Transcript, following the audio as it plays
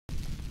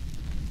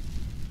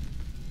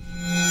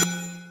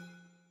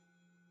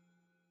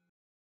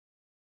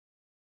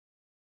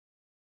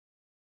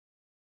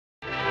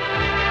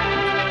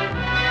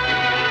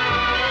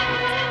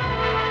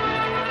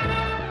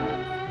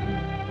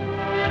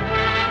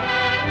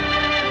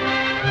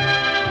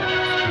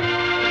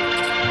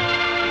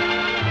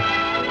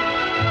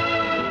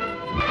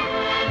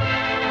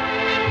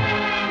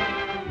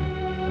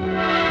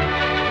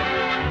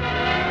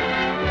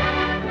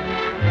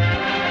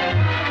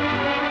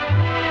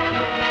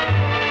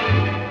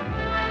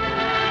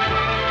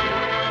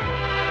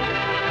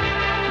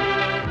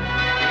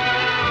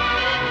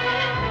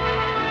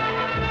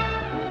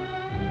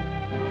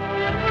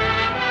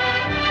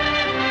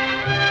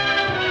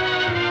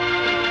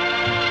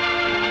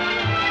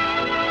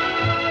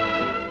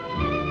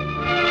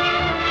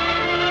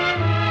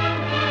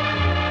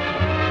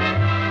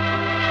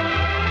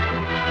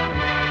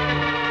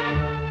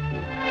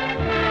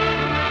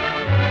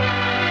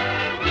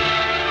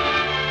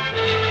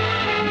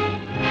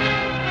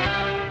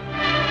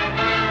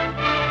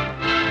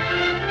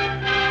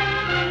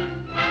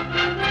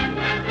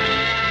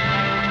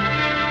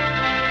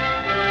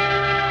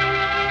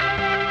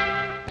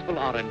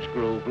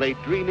grove lay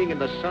dreaming in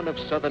the sun of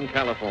Southern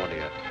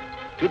California.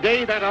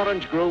 Today, that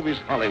orange grove is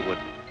Hollywood,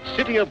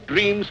 city of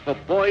dreams for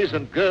boys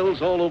and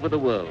girls all over the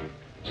world.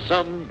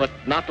 Some, but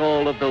not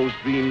all of those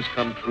dreams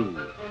come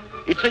true.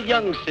 It's a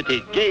young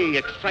city, gay,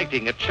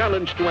 exciting, a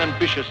challenge to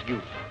ambitious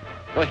youth.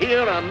 For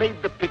here are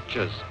made the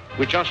pictures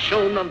which are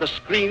shown on the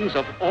screens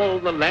of all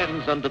the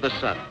lands under the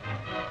sun.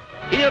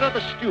 Here are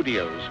the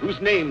studios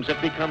whose names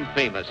have become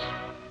famous,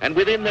 and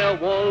within their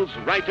walls,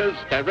 writers,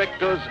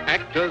 directors,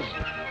 actors,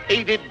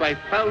 aided by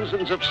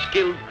thousands of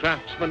skilled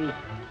craftsmen,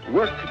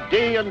 work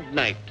day and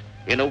night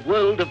in a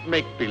world of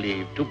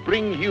make-believe to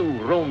bring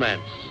you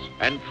romance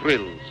and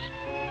thrills,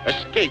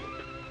 escape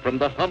from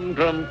the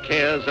humdrum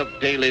cares of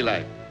daily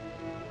life.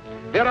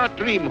 There are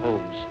dream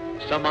homes,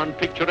 some on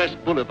picturesque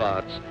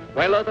boulevards,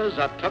 while others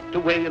are tucked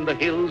away in the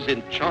hills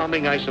in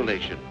charming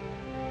isolation.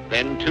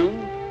 Then, too,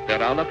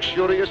 there are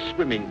luxurious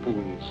swimming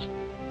pools.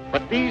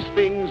 But these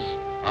things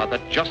are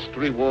the just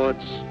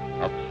rewards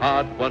of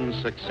hard-won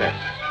success.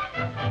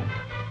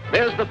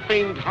 There's the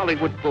famed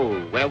Hollywood Bowl,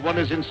 where one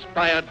is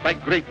inspired by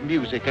great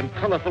music and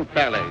colorful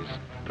ballets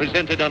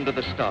presented under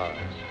the stars.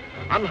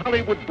 On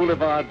Hollywood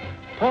Boulevard,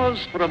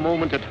 pause for a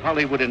moment at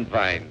Hollywood and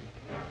Vine.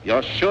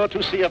 You're sure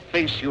to see a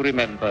face you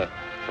remember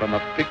from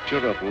a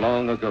picture of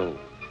long ago.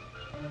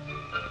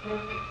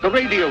 The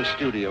radio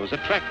studios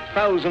attract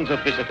thousands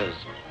of visitors.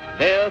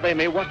 There they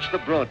may watch the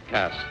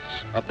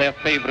broadcasts of their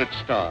favorite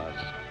stars.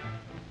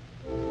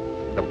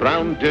 The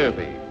Brown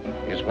Derby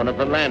is one of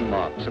the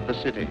landmarks of the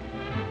city.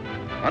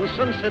 On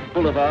Sunset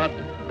Boulevard,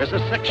 there's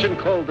a section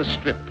called the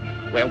Strip,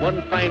 where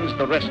one finds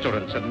the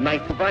restaurants and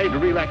night provide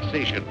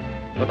relaxation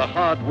for the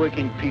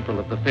hard-working people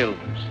of the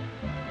films.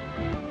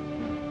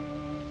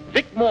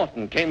 Vic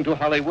Morton came to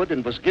Hollywood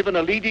and was given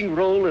a leading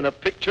role in a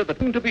picture that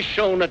seemed to be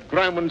shown at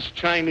Grauman's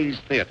Chinese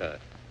Theater,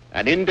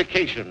 an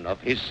indication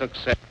of his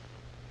success.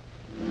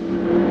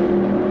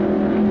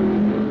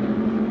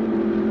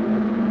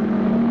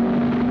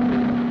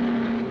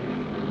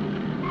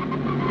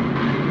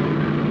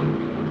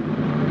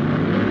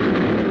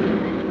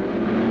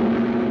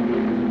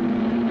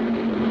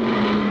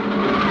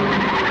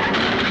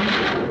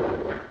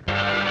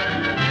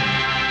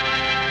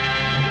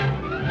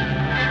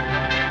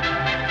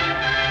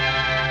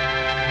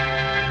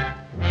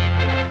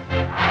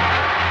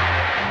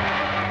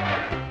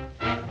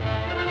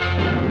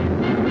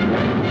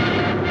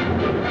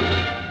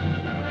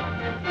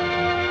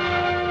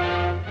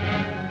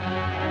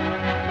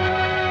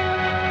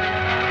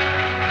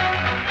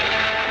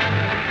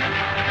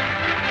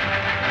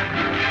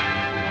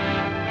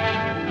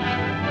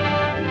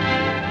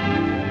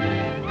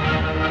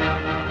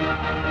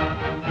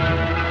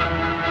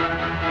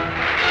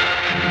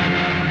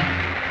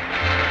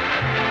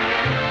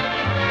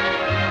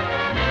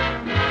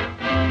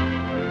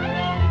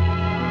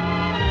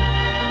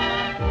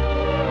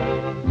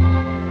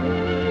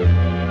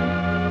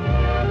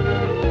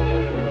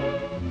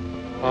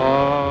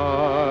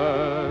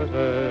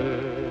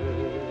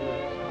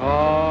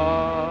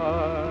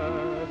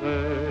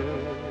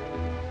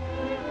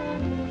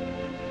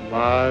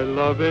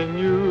 Loving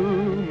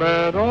you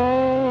meant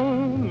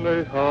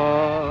only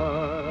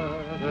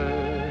heartache.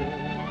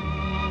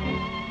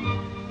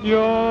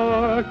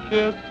 Your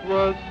kiss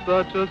was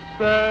such a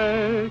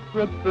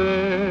sacred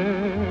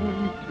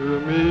thing to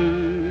me.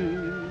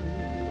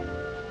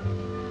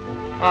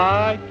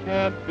 I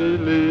can't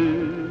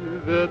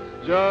believe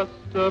it's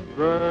just a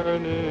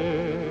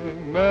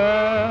burning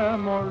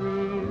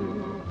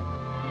memory.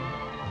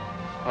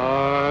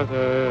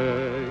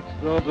 Heartaches,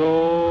 those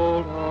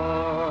old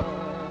heartaches.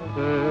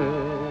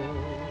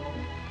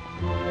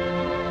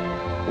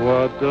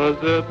 What does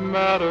it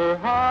matter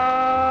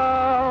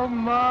how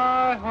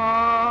my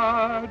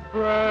heart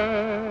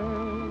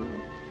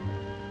breaks?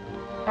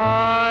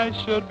 I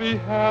should be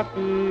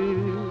happy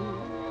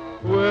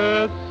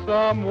with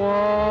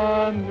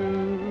someone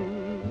new,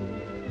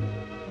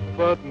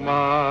 but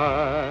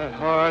my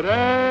heart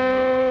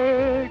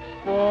aches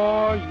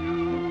for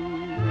you.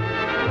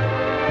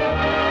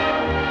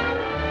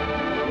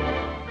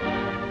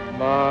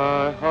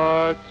 My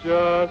heart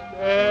just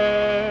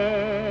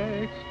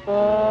aches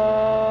for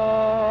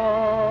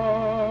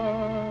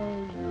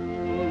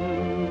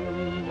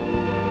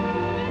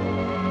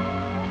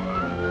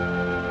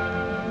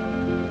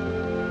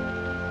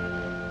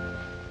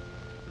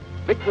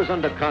Vic was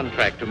under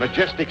contract to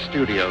Majestic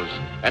Studios,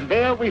 and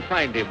there we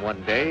find him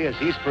one day as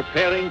he's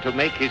preparing to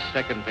make his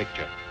second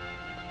picture.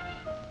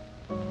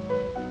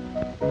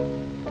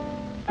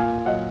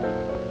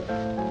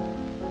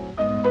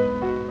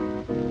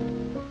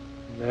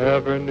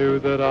 Never knew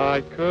that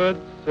I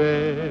could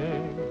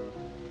sing,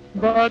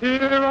 but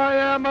here I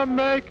am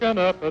a-making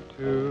up a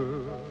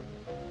tune.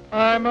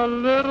 I'm a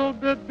little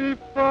bit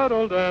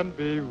befuddled and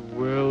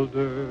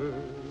bewildered.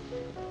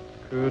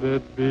 Could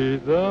it be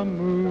the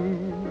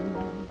moon?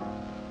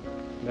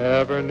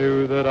 Never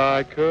knew that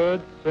I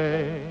could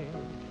sing.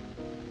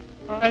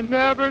 I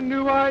never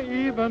knew I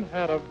even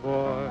had a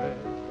voice.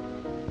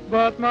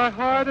 But my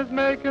heart is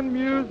making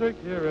music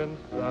here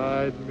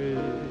inside me.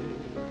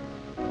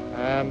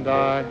 and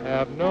I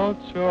have no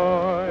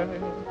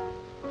choice.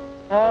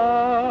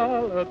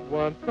 All at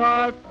once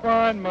I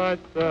find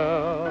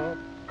myself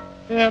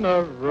in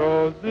a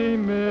rosy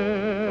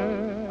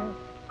mist.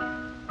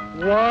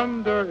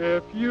 Wonder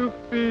if you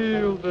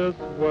feel this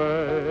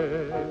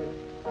way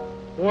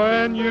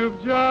when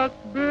you've just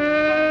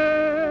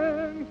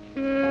been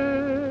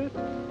kissed.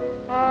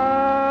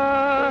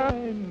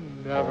 I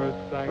never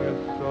sang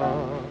a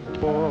song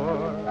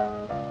before,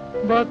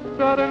 but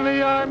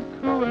suddenly I'm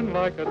cooing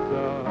like a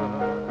dove.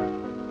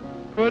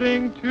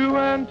 Putting two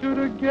and two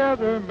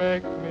together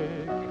makes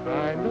me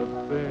kind of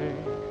think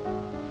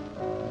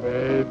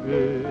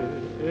maybe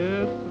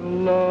it's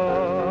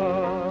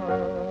love.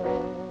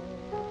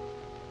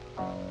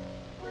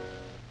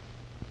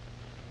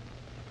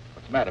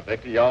 What's the matter,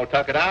 Victor? You all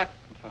tuck it out?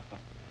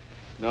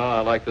 No, I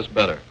like this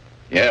better.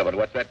 Yeah, but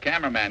what's that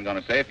cameraman going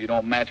to say if you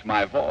don't match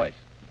my voice?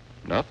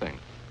 Nothing,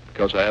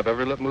 because I have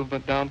every lip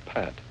movement down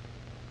pat.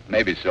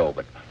 Maybe so,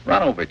 but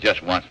run over it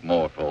just once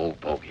more for old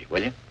Bogey,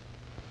 will you?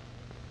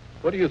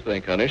 What do you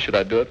think, honey? Should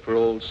I do it for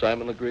old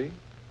Simon Legree?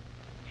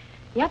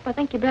 Yep, I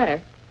think you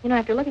better. You know,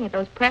 after looking at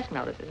those press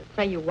notices that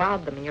say you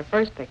wowed them in your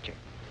first picture,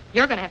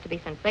 you're going to have to be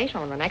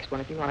sensational in the next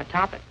one if you want to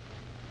top it.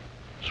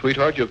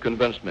 Sweetheart, you've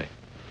convinced me.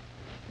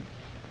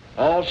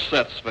 All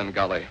set,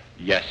 Svengali.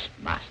 Yes,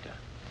 master.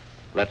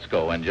 Let's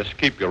go, and just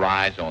keep your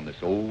eyes on this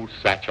old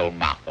satchel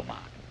mouth of mine.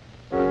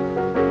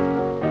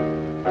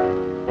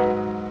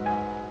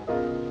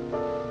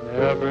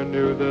 Never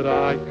knew that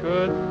I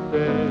could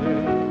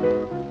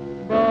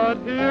sing,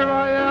 but here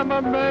I am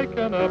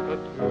a-making up a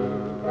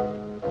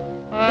tune.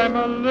 I'm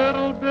a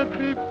little bit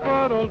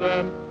befuddled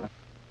and...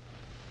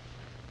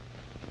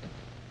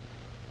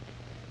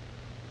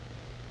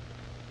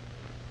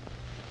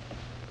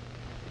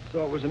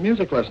 So it was a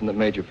music lesson that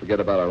made you forget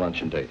about our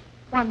luncheon date?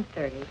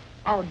 1:30.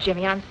 Oh,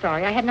 Jimmy, I'm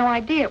sorry. I had no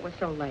idea it was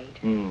so late.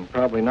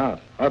 Probably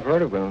not. I've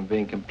heard of women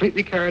being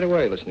completely carried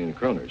away listening to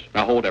crooners.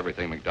 Now hold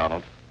everything,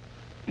 McDonald.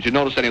 Did you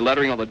notice any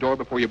lettering on the door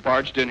before you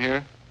barged in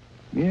here?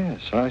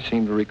 Yes, I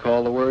seem to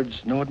recall the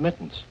words, no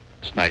admittance.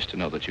 It's nice to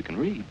know that you can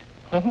read.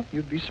 Oh,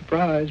 you'd be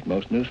surprised.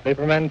 Most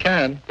newspaper men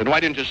can. Then why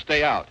didn't you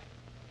stay out?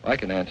 I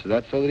can answer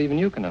that so that even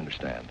you can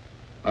understand.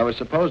 I was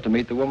supposed to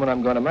meet the woman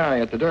I'm going to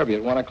marry at the Derby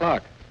at 1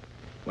 o'clock.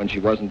 When she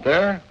wasn't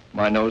there,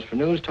 my nose for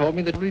news told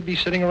me that we'd be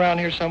sitting around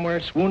here somewhere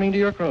swooning to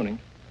your crooning.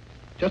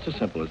 Just as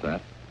simple as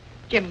that.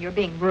 Jimmy, you're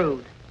being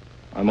rude.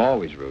 I'm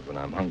always rude when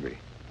I'm hungry.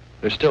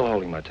 They're still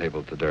holding my table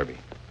at the Derby.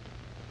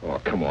 Oh,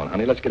 come on,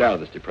 honey. Let's get out of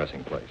this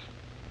depressing place.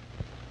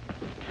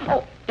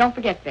 Oh, don't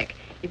forget, Vic.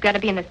 You've got to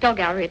be in the still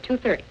gallery at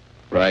 2:30.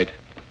 Right.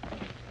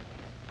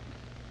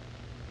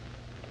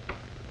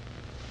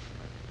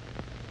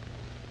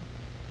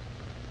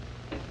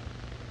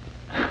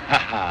 Ha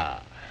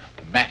ha.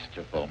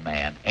 Masterful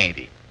man, ain't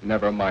he?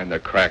 Never mind the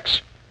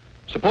cracks.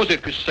 Suppose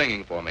it was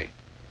singing for me.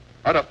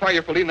 I'd have fired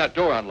you for leaving that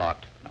door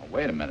unlocked. Now,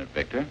 wait a minute,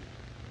 Victor.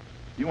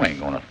 You ain't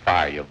going to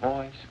fire your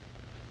voice.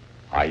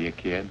 Are you,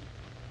 kid?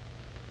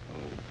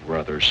 Oh,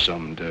 brother,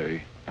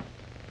 someday.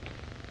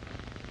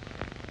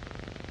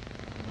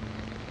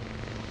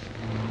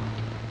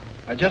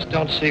 I just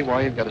don't see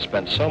why you've got to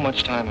spend so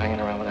much time hanging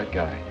around with that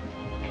guy.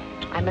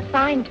 I'm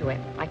assigned to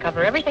him. I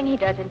cover everything he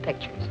does in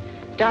pictures.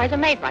 Stars are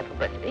made by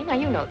publicity. Now,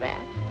 you know that.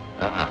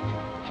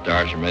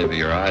 Stars are made by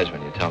your eyes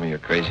when you tell me you're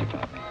crazy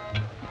about me.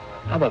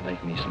 How about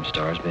making me some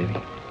stars, baby?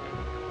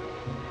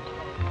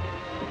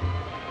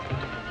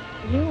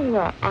 You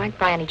aren't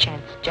by any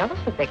chance jealous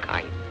of Vic,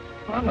 are you?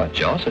 Well, I'm not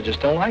jealous. I just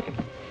don't like him.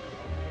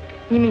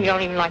 You mean you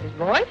don't even like his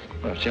voice?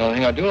 Well, that's the only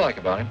thing I do like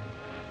about him.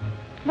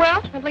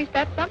 Well, at least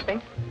that's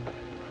something.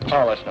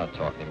 Oh, let's not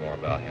talk anymore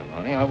about him,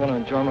 honey. I want to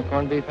enjoy my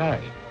corned beef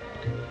hash.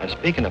 And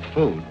speaking of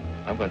food,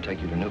 I'm going to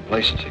take you to a new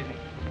place this evening.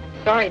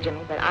 Sorry,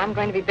 Jimmy, but I'm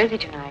going to be busy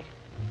tonight.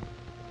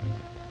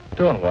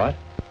 Doing what?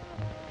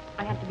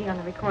 I have to be on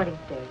the recording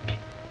stage.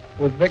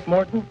 With Vic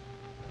Morton?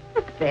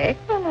 With Vic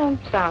and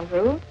sound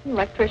crew,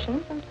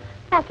 electricians, and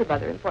lots of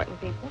other important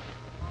people.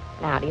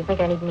 Now, do you think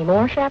I need any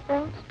more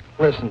chaperones?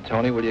 Listen,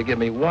 Tony, will you give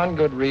me one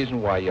good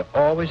reason why you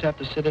always have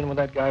to sit in with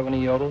that guy when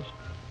he yodels?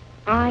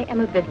 I am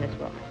a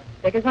businesswoman.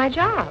 Vic is my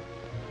job.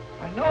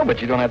 I know,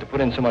 but you don't have to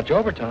put in so much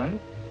overtime.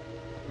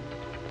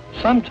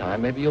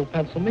 Sometime, maybe you'll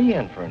pencil me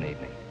in for an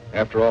evening.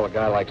 After all, a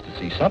guy likes to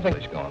see something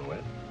he's going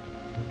with.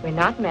 We're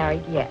not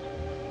married yet.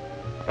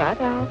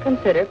 But I'll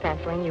consider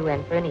penciling you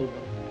in for an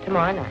evening.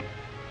 Tomorrow night.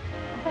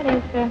 That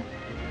is,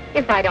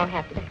 if I don't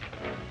have to.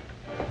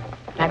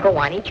 Now go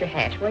on, eat your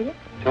hash, will you?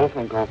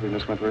 Telephone call for you,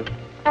 Miss Wentworth.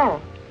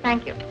 Oh,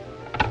 thank you.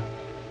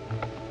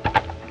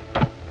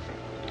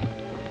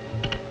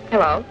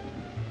 Hello?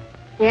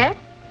 Yes?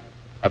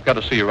 I've got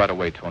to see you right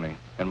away, Tony.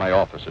 In my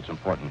office, it's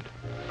important.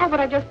 Oh, but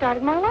I just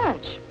started my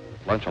lunch.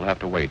 Lunch will have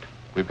to wait.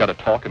 We've got to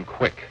talk and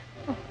quick.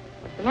 Oh,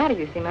 what's the matter?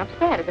 You seem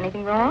upset. Is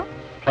anything wrong?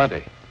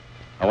 Plenty.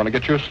 I want to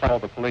get your side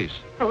of the police.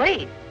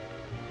 Police?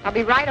 I'll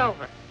be right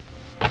over.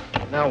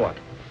 Now what?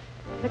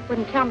 Vic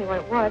wouldn't tell me what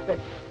it was, but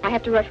I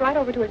have to rush right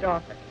over to his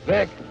office.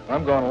 Vic,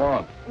 I'm going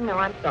along. No,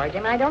 I'm sorry,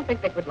 Jim. I don't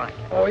think Vic would like it.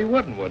 Oh, he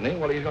wouldn't he?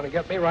 Well, he's going to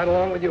get me right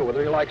along with you,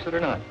 whether he likes it or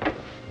not.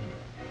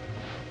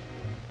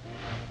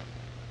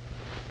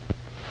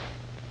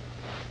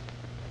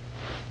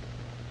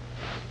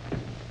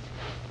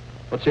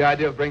 What's the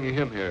idea of bringing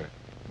him here?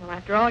 Well,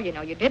 after all, you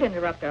know, you did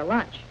interrupt our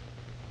lunch.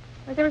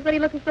 Why's everybody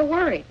looking so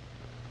worried?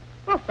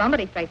 Well,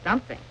 somebody say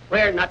something.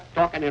 We're not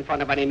talking in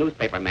front of any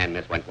newspaper man,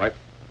 Miss Wentworth.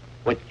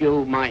 Would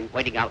you mind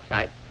waiting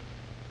outside?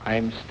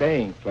 I'm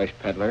staying, flesh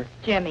peddler.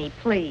 Jimmy,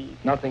 please.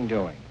 Nothing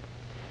doing.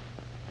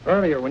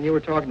 Earlier, when you were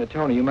talking to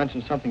Tony, you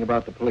mentioned something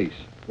about the police.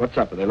 What's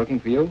up? Are they looking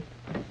for you?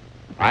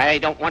 I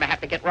don't want to have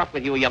to get rough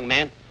with you, young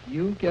man.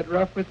 You get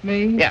rough with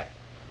me? Yeah.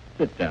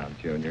 Sit down,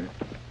 Junior.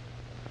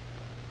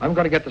 I'm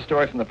going to get the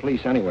story from the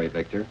police anyway,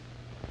 Victor.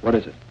 What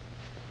is it?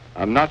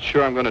 I'm not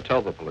sure I'm going to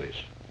tell the police.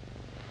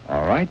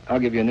 All right.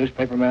 I'll give you a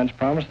newspaperman's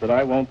promise that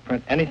I won't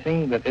print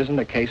anything that isn't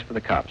a case for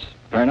the cops.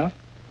 Fair enough?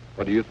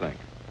 What do you think?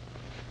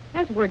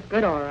 That word's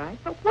good, all right.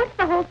 But what's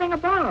the whole thing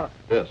about?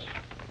 This.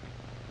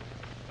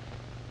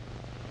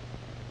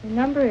 The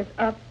number is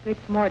up, Vic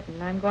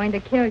Morton. I'm going to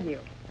kill you.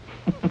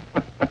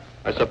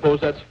 I suppose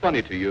that's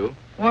funny to you.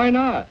 Why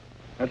not?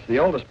 That's the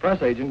oldest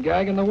press agent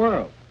gag in the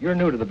world. You're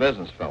new to the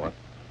business, fella.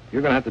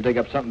 You're going to have to dig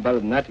up something better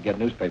than that to get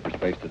newspaper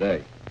space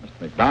today.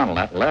 Mr. McDonald,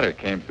 that letter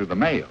came through the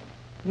mail.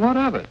 What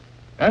of it?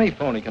 Any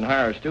phony can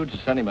hire a stooge to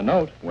send him a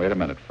note. Wait a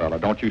minute, fella.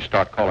 Don't you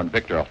start calling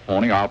Victor a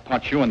phony or I'll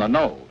punch you in the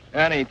nose.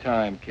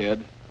 Anytime,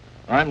 kid.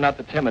 I'm not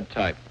the timid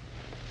type.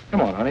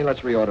 Come on, honey, let's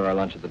reorder our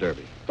lunch at the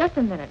Derby. Just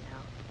a minute now.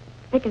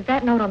 Vic, is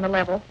that note on the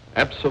level?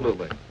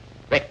 Absolutely.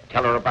 Vic,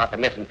 tell her about the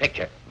missing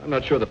picture. I'm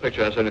not sure the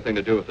picture has anything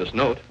to do with this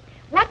note.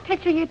 What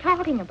picture are you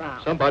talking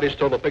about? Somebody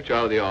stole the picture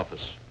out of the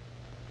office.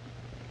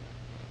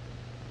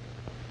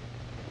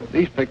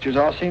 These pictures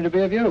all seem to be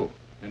of you.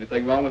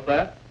 Anything wrong with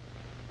that?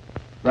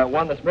 That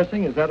one that's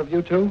missing, is that of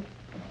you, too?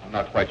 I'm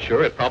not quite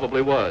sure. It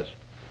probably was.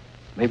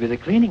 Maybe the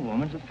cleaning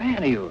woman's a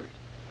fan of yours.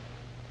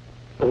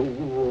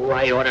 Oh,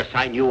 I ought to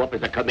sign you up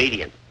as a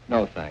comedian.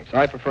 No, thanks.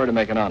 I prefer to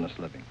make an honest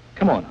living.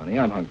 Come on, honey,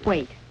 I'm hungry.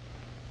 Wait.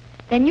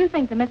 Then you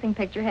think the missing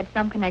picture had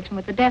some connection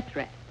with the death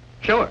threat?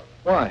 Sure.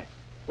 Why?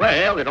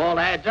 Well, it all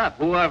adds up.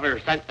 Whoever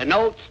sent the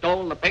note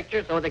stole the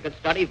picture so they could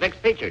study Vic's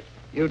features.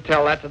 You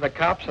tell that to the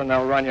cops and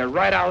they'll run you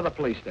right out of the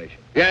police station.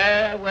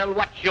 Yeah, well,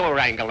 what's your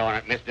angle on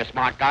it, Mr.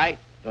 Smart Guy?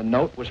 The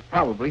note was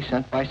probably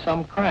sent by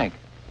some crank.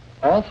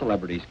 All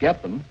celebrities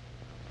get them.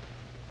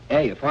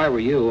 Hey, if I were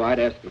you, I'd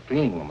ask the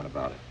cleaning woman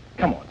about it.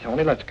 Come on,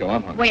 Tony, let's go.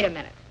 I'm hungry. Wait a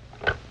minute.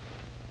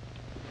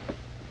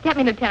 Get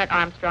me Lieutenant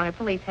Armstrong at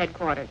police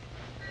headquarters.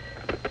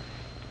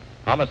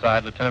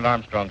 Homicide, Lieutenant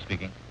Armstrong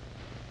speaking.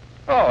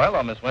 Oh,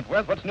 hello, Miss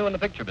Wentworth. What's new in the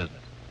picture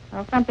business?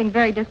 Well, something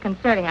very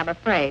disconcerting, I'm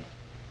afraid.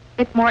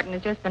 Vic Morton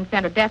has just been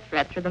sent a death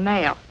threat through the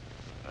mail.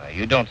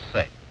 You don't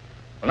say.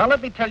 Well, now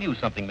let me tell you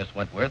something, Miss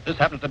Wentworth. This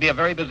happens to be a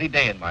very busy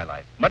day in my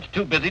life. Much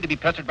too busy to be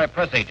pestered by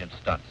press agent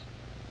stunts.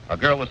 A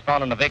girl was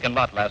found in a vacant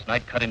lot last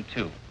night, cut in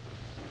two.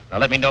 Now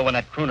let me know when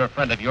that crooner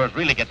friend of yours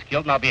really gets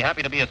killed, and I'll be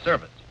happy to be of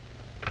service.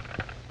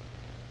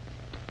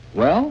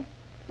 Well,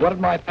 what did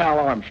my pal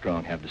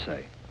Armstrong have to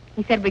say?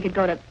 He said we could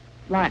go to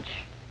lunch.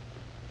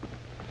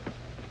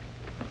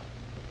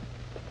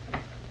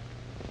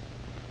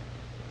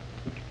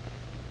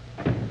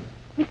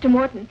 Mr.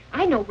 Morton,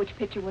 I know which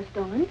picture was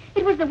stolen.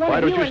 It was the one Why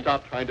of don't you and...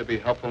 stop trying to be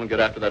helpful and get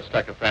after that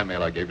stack of fan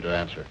mail I gave you to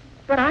answer?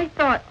 But I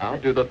thought... I'll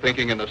do the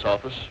thinking in this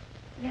office.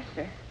 Yes,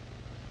 sir.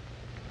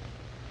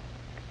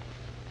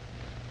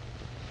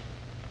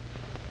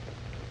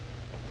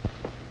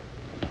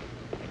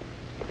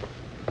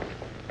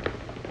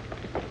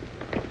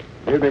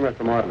 Good evening,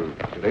 Mr. Morton.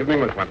 Good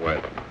evening, Miss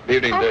Wentworth. Good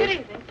evening, Oh, Dave. good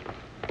evening.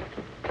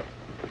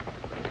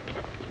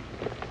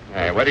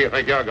 Hey, where do you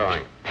think you're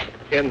going?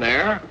 In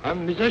there. I'm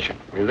a musician.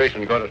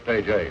 Musician, go to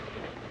stage A.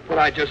 But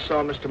I just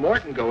saw Mr.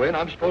 Morton go in.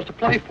 I'm supposed to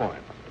play for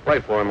him. Play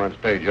for him on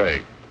stage A.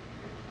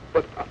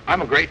 But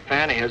I'm a great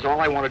fan of his.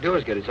 All I want to do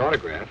is get his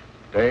autograph.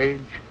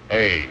 Stage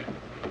A.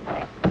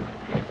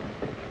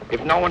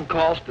 If no one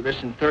calls for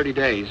this in 30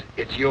 days,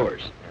 it's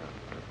yours.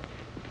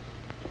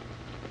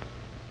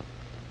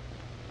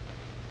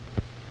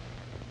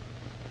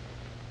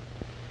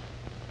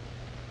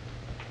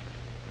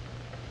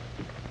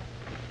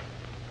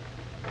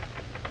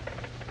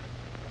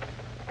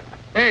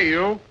 Hey,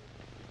 you.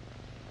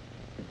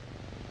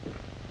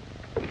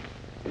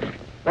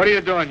 What are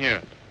you doing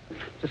here?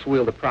 Just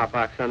wheel the prop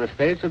box on the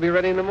stage. It'll be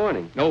ready in the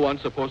morning. No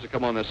one's supposed to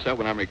come on this set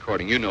when I'm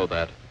recording. You know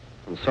that.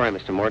 I'm sorry,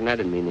 Mr. Morton. I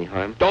didn't mean any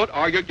harm. Don't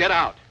argue. Get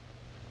out.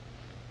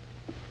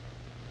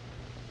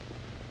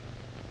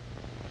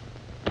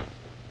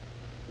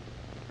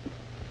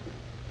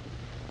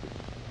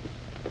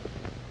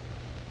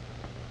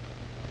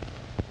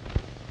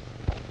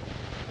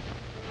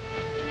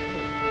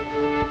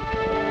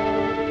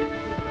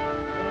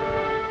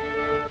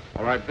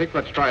 All right, Vic,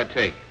 let's try a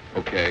take.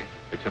 Okay.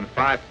 It's in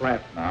 5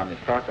 flats now, and you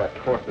start that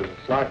course as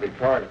a slightly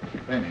target to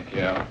finish.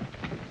 Yeah.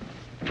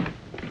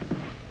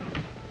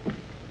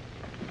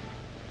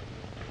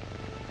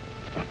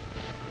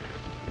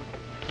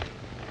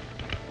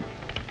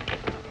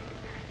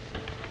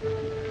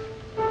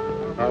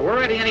 We're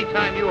ready any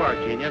time you are,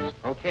 genius.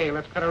 Okay,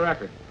 let's cut a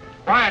record.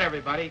 Quiet,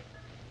 everybody.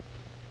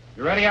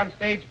 You ready on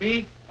stage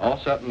B? All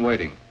set and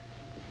waiting.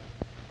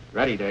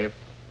 Ready, Dave.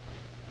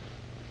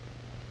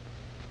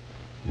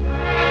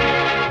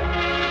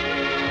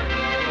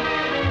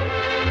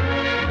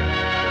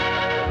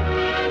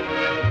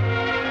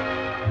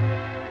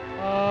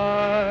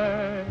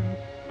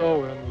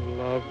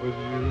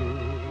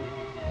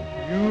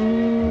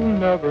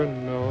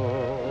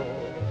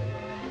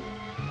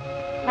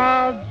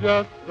 how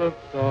just the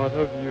thought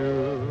of you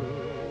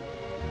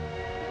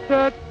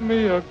sets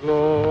me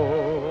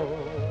aglow.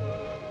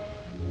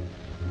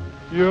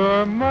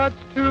 You're much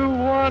too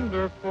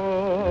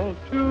wonderful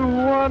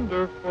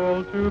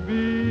to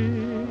be.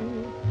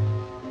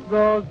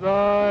 Those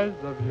eyes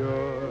of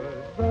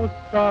yours, those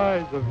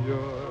sighs of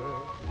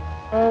yours,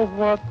 oh,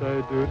 what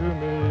they do to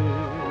me.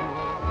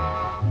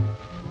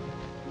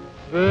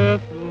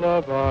 This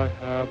love I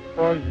have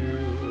for you,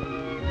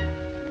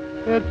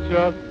 it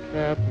just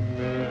can't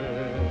miss.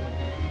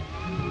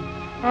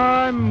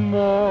 I'm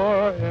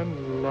more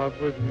in love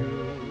with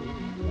you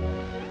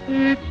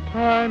each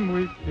time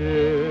we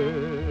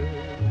kiss.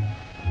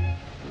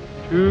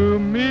 To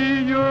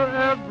me, you're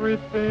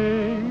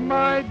everything,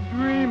 my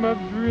dream of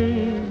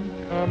dreams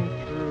come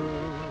true.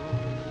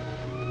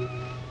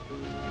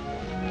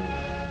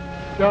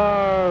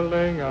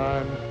 Darling,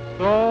 I'm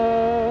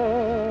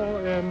so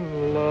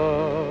in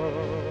love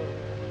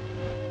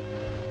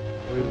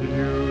with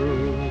you.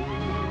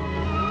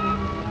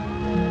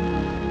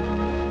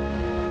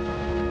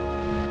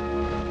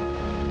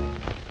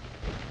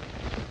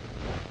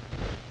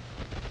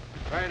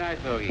 Very nice,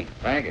 Bogey.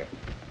 Thank you.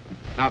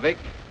 Now, Vic,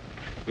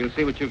 we'll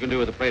see what you can do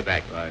with the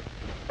playback. Right.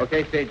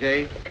 Okay, Stage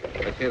A.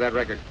 Let's hear that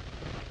record.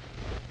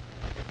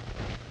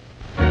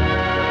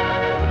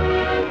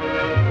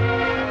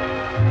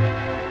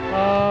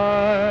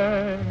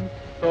 I'm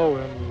so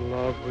in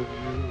love with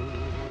you.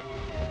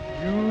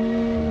 You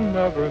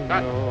never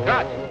know.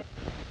 Cut!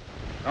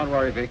 Don't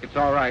worry, Vic. It's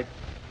all right.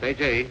 Stage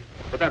A,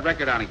 put that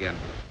record on again.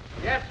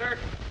 Yes, sir.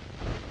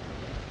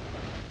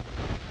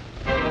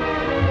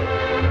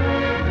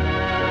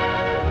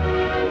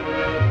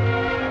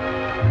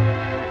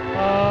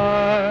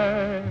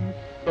 I'm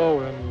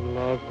so in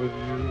love with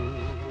you.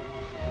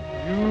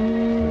 You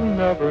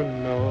never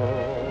know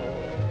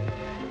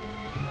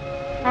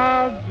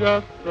how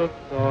just the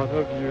thought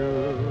of you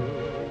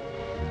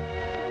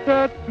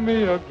sets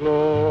me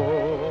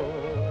aglow.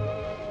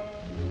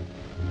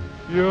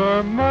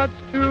 You're much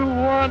too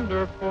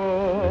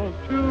wonderful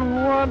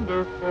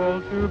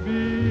to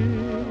be.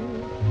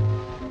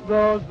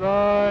 Those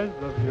eyes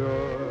of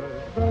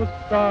yours, those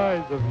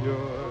sighs of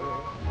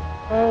yours,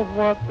 oh,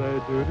 what they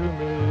do to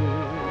me.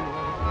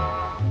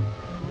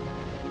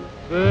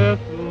 This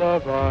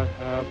love I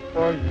have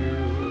for you,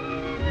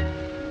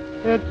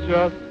 it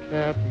just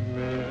can't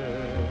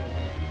miss.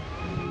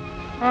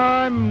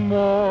 I'm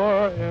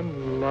more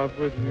in love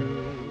with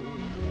you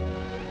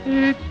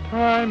each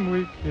time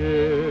we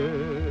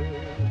kiss.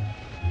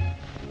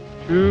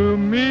 To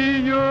me,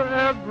 you're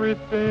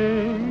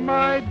everything,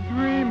 my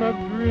dream of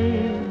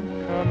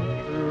dreams come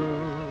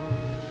true.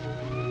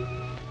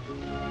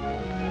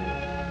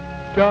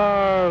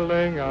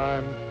 Darling,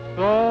 I'm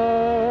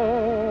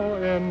so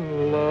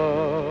in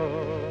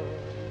love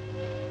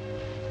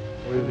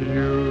with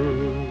you.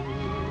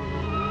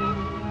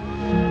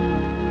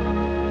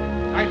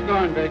 Nice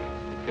going, Vic.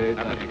 Okay,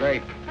 That was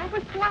great. That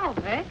was swell,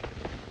 Vic.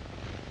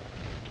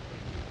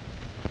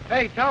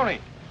 Hey, Tony.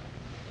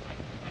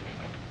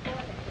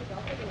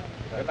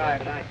 Goodbye.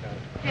 Good night,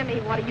 Jimmy,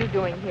 what are you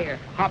doing here?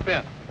 Hop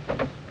in.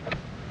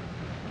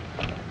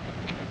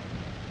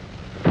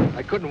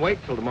 I couldn't wait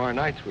till tomorrow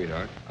night,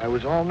 sweetheart. I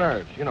was all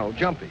nerves,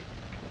 jumpy.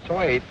 So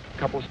I ate a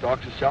couple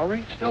stalks of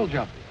celery, still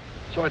jumpy.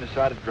 So I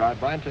decided to drive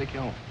by and take you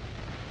home.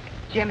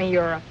 Jimmy,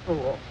 you're a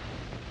fool.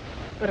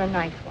 But a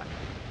nice one.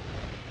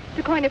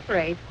 To coin a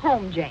phrase,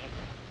 home, James.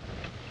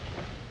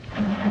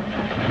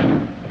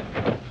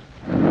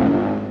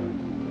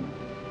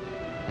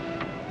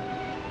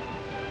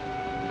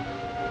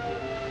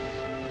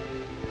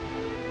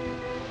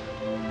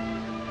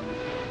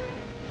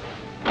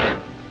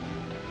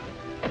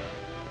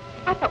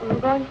 I thought we were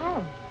going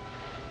home.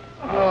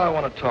 Oh, I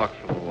want to talk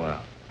for a little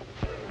while.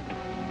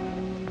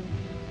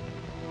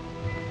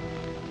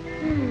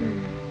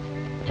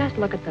 Just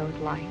look at those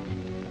lights.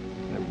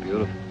 They're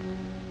beautiful.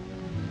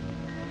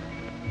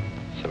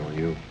 So are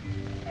you.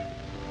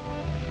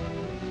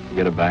 You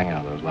get a bang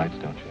out of those lights,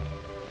 don't you?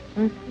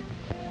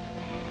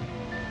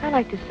 Mm-hmm. I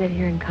like to sit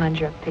here and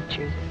conjure up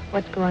pictures of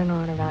what's going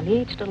on around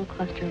each little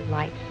cluster of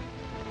lights.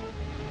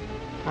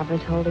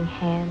 Lovers holding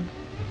hands,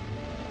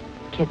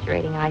 kids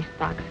raiding ice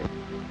boxes,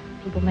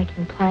 people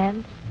making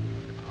plans.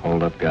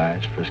 Hold-up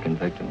guys frisking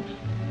victims.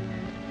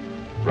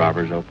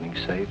 Robbers opening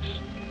safes.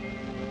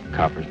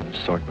 Coppers an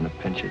assortment of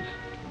pinches.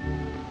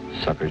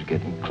 Suckers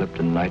getting clipped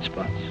in night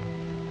spots.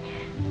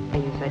 Are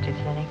you such a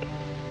cynic?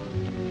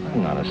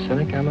 I'm not a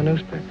cynic, I'm a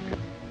newspaper kid.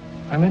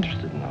 I'm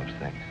interested in those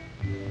things.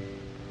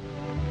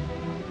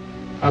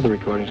 How'd the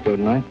recordings go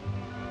tonight?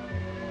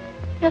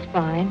 Just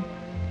fine.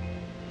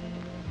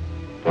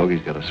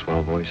 Bogey's got a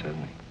swell voice,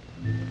 hasn't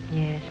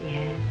he? Yes, he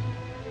has.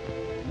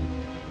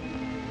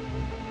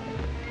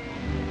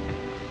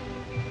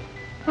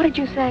 What did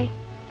you say?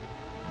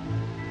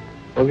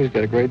 Bogey's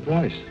got a great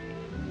voice.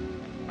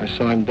 I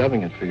saw him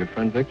dubbing it for your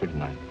friend Victor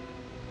tonight.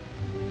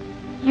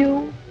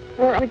 You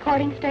were a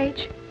recording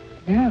stage?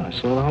 Yeah, I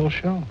saw the whole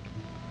show.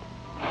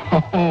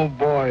 Oh,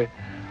 boy.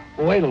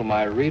 Wait till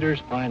my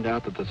readers find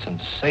out that the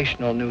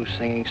sensational new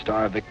singing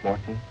star Vic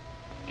Morton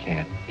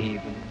can't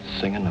even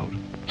sing a note.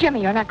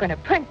 Jimmy, you're not going to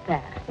print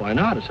that. Why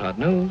not? It's hot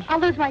news. I'll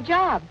lose my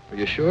job. Are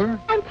you sure?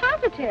 I'm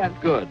positive.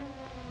 Good.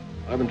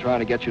 I've been trying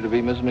to get you to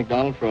be Mrs.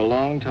 McDonald for a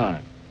long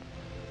time.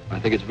 I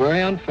think it's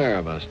very unfair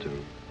of us to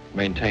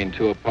maintain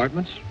 2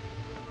 apartments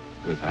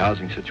with the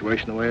housing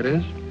situation the way it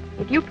is.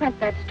 If you print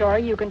that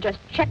story, you can just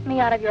check me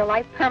out of your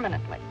life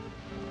permanently.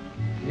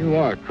 You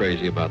are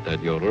crazy about that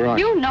yodeler, aren't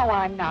you? You know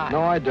I'm not.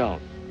 No, I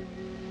don't.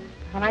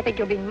 And I think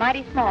you'll be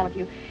mighty small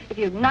if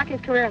you knock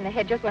his career in the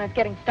head just when it's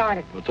getting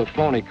started. It's a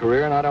phony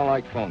career, and I don't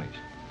like phonies.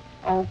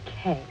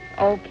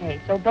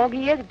 Okay. So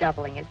Bogey is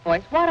doubling his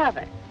voice. What of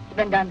it? It's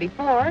been done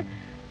before.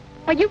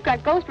 Well, you've got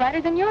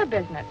ghostwriters in your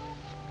business.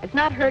 It's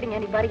not hurting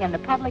anybody, and the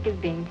public is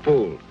being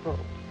fooled.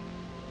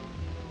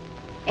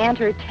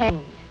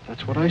 Entertained.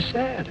 That's what I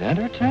said.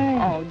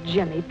 Entertained. Oh,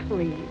 Jimmy,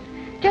 please.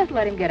 Just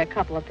let him get a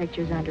couple of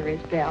pictures under his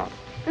belt.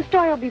 The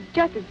story will be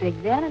just as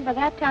big then, and by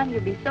that time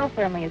you'll be so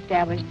firmly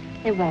established,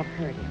 it won't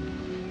hurt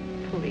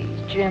him. Please,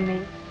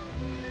 Jimmy.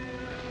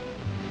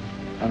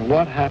 And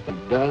what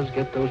happened does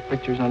get those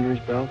pictures under his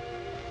belt?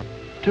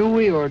 Do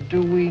we or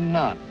do we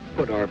not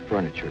put our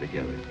furniture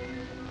together?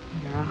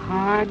 You're a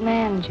hard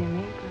man,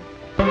 Jimmy.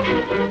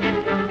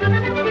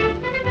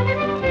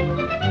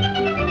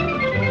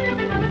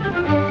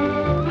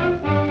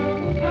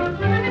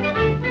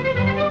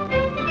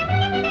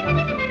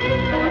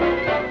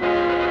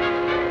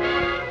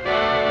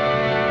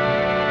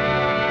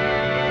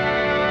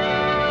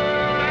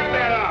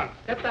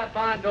 Get that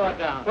barn door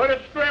down. Put a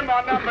trim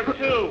on number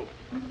 2.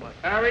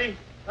 Harry,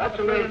 that's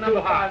a little too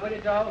hot. What do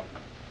you do?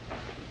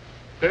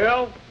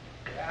 Bill?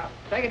 Yeah.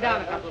 Take it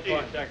down a couple of Gee, a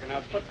points. second.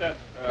 I'll put that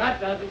That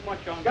does it.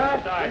 much on Good.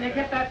 the side. When you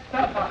get that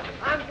stuff on.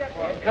 I'm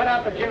getting cut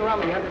out the gin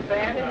rum, you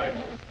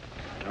understand?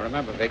 Now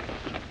remember, Vic,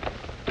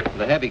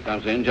 the heavy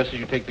comes in just as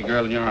you take the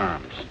girl in your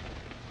arms.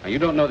 Now, you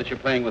don't know that you're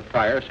playing with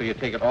fire, so you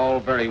take it all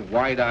very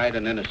wide-eyed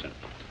and innocent.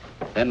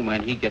 Then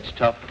when he gets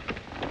tough,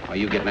 well,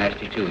 you get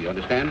nasty, too. You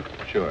understand?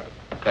 Sure.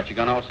 Got your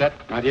gun all set?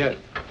 Not yet.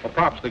 Well,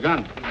 Pops, the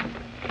gun.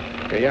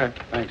 Here you are.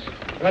 Thanks.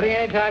 Ready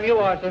anytime you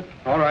are, sir.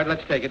 All right,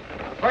 let's take it.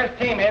 First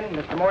team in.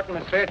 Mr. Morton,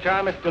 Miss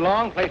Fairchild, Mr.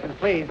 Long. Places,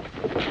 please.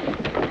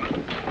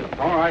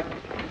 All right.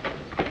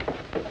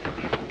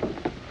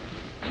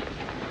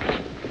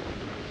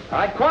 All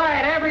right,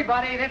 quiet,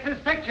 everybody. This is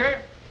picture.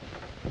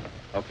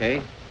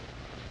 Okay.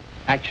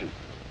 Action.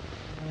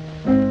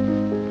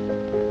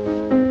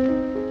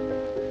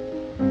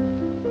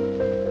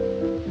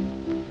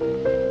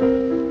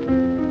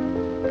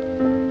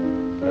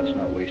 Let's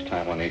not waste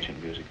time on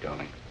ancient music,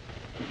 darling.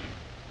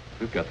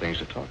 We've got things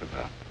to talk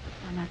about.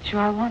 I'm not sure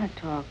I want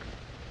to talk.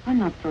 I'm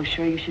not so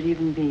sure you should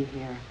even be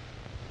here.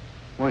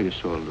 Why are you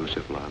so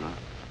elusive, Lana?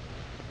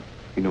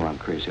 You know I'm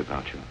crazy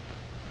about you.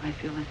 I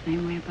feel the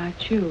same way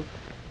about you.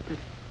 But,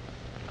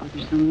 oh,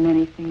 there's so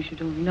many things you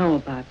don't know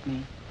about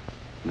me.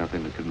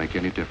 Nothing that could make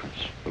any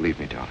difference. Believe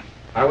me, darling.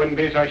 I wouldn't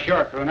be so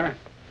sure, crooner.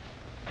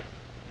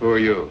 Who are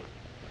you?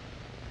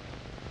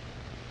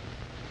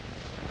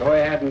 Go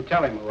ahead and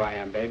tell him who I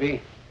am,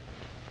 baby.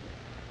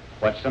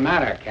 What's the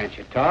matter? Can't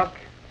you talk?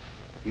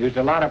 You used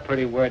a lot of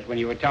pretty words when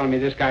you were telling me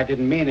this guy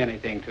didn't mean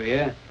anything to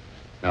you.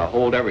 Now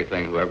hold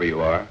everything, whoever you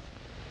are.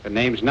 The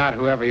name's not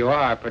whoever you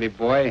are, pretty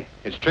boy.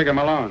 It's Trigger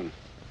Malone.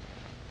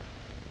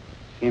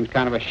 Seems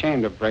kind of a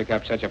shame to break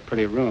up such a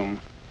pretty room.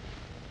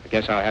 I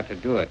guess I'll have to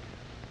do it.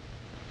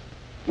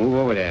 Move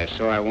over there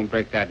so I won't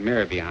break that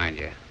mirror behind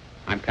you.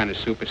 I'm kind of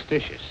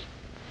superstitious.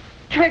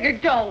 Trigger,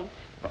 don't.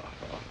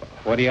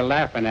 What are you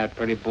laughing at,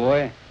 pretty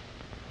boy?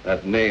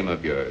 That name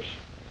of yours.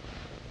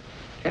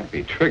 Can't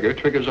be Trigger.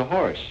 Trigger's a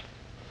horse.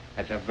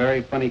 That's a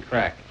very funny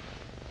crack.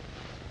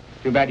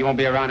 Too bad you won't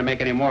be around to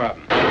make any more of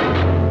them.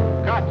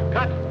 Cut!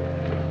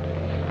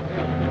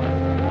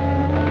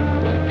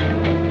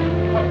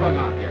 What's going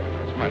on here?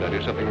 Might I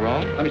do something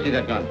wrong? Let me see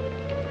that gun.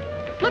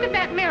 Look at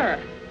that mirror.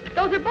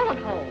 Those are bullet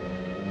holes.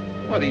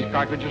 Well, these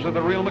cartridges are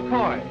the real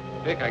McCoy.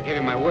 Vic, I give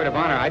you my word of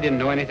honor, I didn't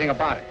know anything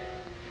about it.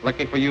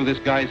 Lucky for you, this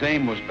guy's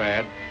aim was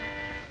bad.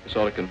 This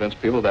ought to convince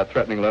people that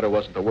threatening letter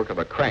wasn't the work of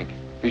a crank.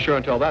 Be sure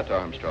and tell that to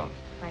Armstrong.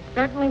 I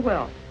certainly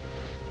will.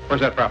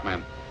 Where's that prop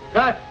man?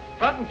 Gus,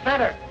 front and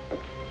center.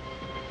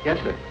 Yes,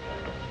 sir.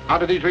 How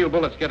did these real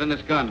bullets get in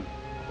this gun?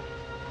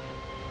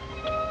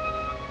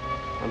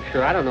 I'm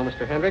sure I don't know,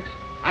 Mr. Hendricks.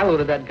 I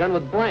loaded that gun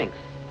with blanks.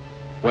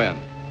 When?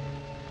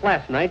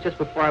 Last night, just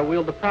before I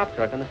wheeled the prop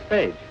truck on the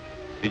stage.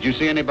 Did you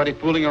see anybody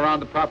fooling around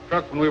the prop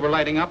truck when we were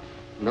lighting up?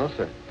 No,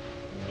 sir.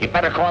 You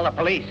better call the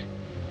police.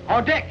 Oh,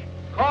 Dick,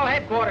 call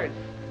headquarters.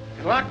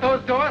 And lock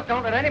those doors,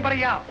 don't let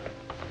anybody out.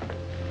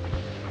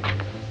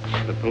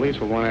 The police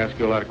will want to ask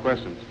you a lot of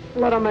questions.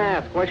 Let them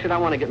ask. Why should I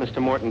want to get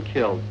Mr. Morton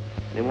killed?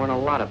 There weren't a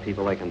lot of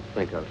people they can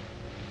think of.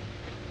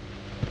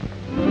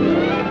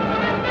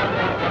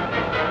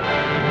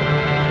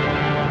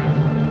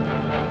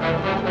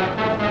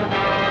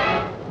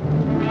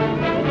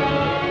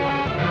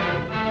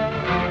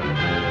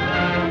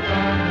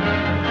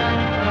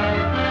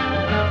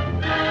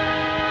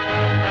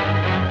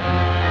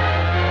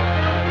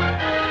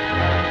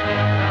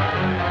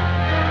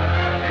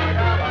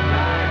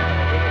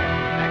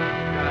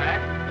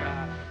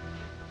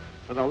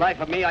 For the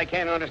life of me, I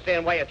can't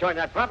understand why you turned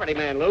that property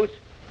man loose.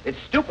 It's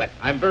stupid.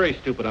 I'm very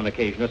stupid on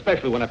occasion,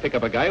 especially when I pick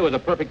up a guy who has a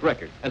perfect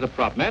record. As a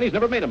prop man, he's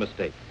never made a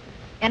mistake.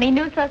 Any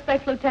new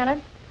suspects,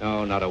 Lieutenant?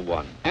 No, not a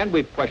one. And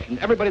we've questioned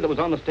everybody that was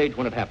on the stage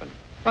when it happened.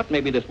 But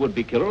maybe this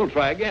would-be killer will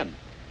try again.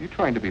 You're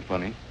trying to be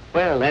funny.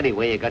 Well,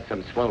 anyway, you got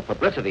some swell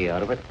publicity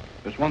out of it.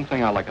 There's one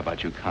thing I like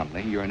about you,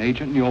 Conley. You're an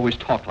agent and you always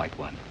talk like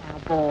one. Now,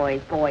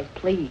 boys,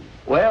 please.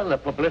 Well, the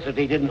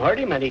publicity didn't hurt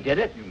him any, did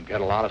it? You can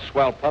get a lot of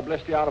swell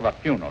publicity out of a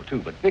funeral, too,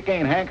 but Vic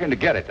ain't hankering to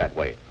get it that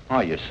way.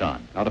 Are you,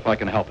 son? Not if I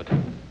can help it.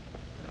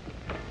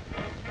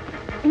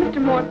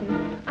 Mr.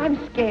 Morton, I'm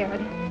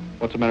scared.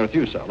 What's the matter with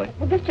you, Sally?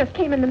 Well, this just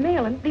came in the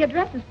mail, and the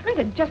address is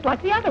printed just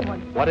like the other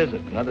one. What is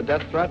it? Another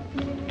death threat?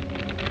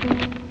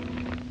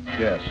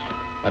 Yes.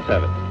 Let's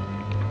have it.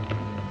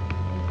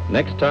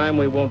 Next time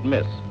we won't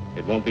miss.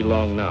 It won't be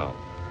long now.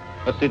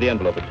 Let's see the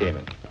envelope it came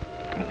in.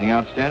 Anything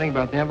outstanding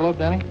about the envelope,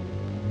 Danny?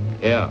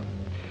 Yeah.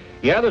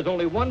 Yeah, there's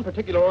only one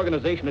particular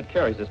organization that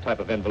carries this type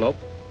of envelope.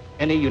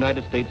 Any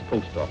United States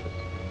Post Office.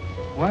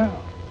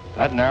 Well,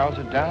 that narrows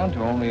it down to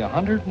only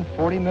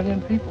 140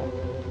 million people.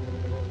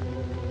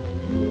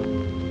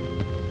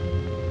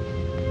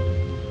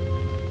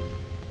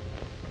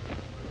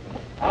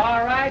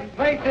 All right,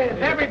 places,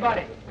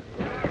 everybody.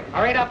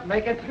 Hurry up,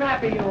 make it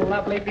snappy, you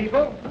lovely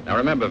people. Now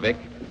remember, Vic,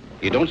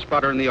 you don't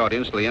spot her in the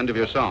audience till the end of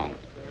your song.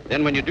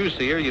 Then when you do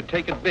see her, you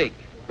take it big,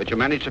 but you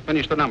manage to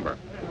finish the number.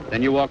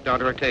 Then you walk down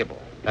to her table.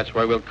 That's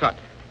where we'll cut.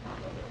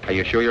 Are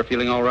you sure you're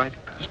feeling all right?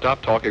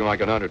 Stop talking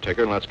like an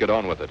undertaker and let's get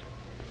on with it.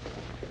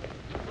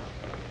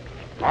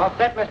 All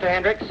set, Mr.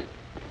 Hendricks.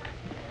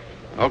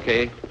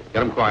 Okay, get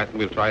them quiet and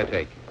we'll try a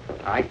take.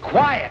 All right,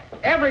 quiet,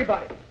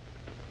 everybody.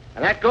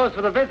 And that goes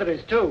for the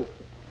visitors, too.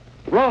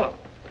 Roll 'em.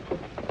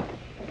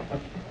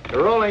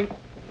 They're rolling.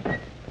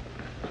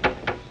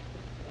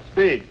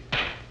 Speed.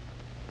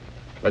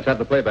 Let's have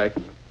the playback.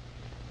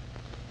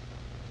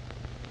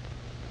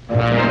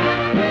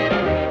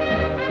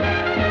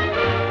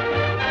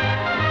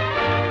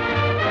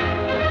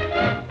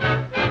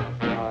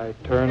 I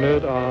turn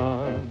it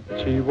on,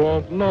 she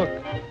won't look,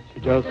 she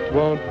just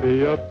won't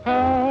be a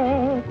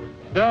pal.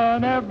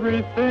 Done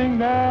everything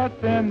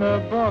that's in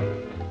the book,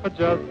 but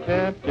just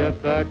can't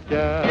get that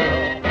gal.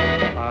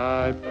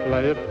 I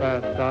play it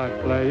fast, I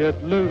play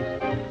it loose,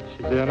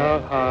 she's in a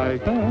high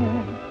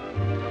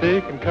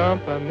seeking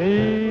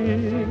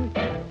company.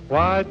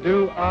 Why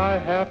do I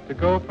have to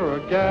go for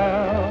a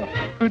gal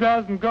who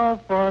doesn't go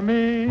for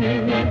me?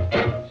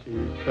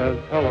 She says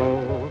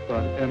hello,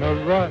 but in a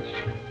rush,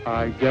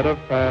 I get a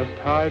fast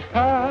high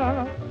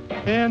pass.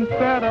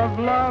 Instead of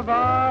love,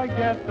 I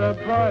get the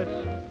brush.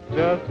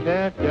 Just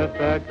can't get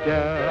that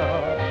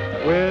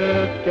gal.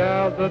 With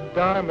gals a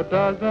dime a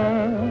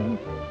dozen,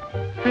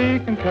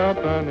 seeking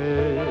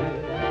company.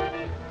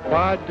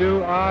 Why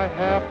do I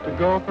have to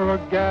go for a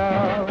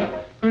gal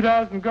who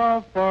doesn't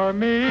go for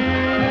me?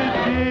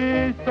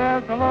 She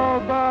says hello,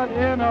 but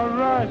in a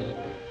rush,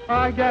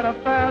 I get a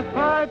fast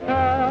high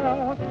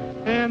pass.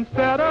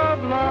 Instead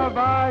of love,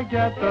 I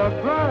get the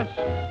brush.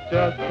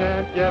 Just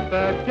can't get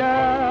that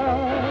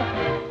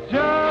gal.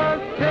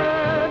 Just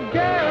can't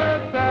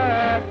get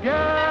that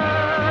gal.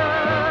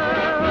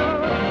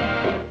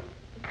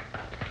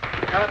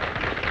 Got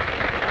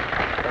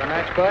a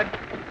match, bud?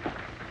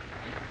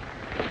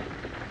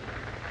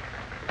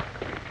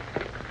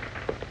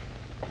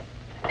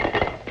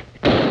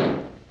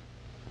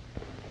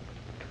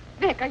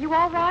 Vic, are you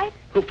all right?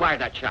 Who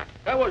fired that shot?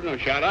 That wasn't no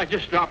shot. I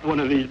just dropped one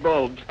of these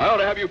bulbs. I ought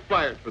to have you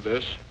fired for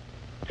this.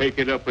 Take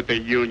it up with the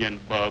union,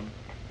 bub.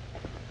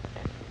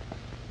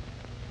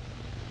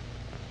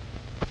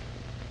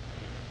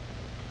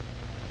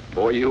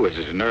 Boy, you was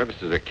as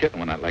nervous as a kitten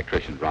when that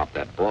electrician dropped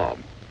that bulb.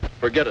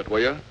 Forget it, will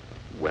you?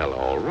 Well,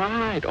 all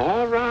right,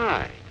 all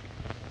right.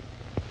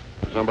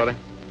 Somebody?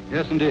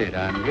 Yes, indeed.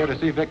 I'm here to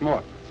see Vic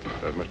Morton.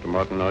 Does Mr.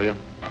 Martin know you?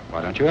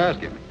 Why don't you ask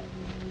him?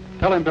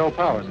 Tell him Bill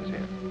Powers is here.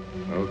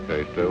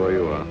 Okay, stay where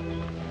you are.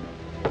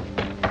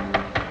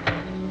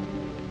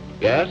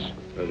 Yes?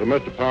 There's a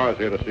Mr. Powers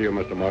here to see you,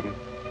 Mr. Martin.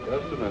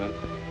 Just a minute.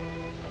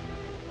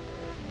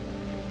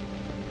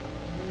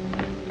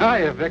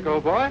 Hiya, Vic,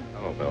 old boy.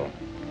 Hello, Bill.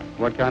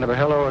 What kind of a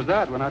hello is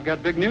that when I've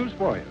got big news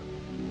for you?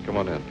 Come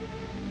on in.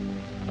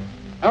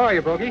 How are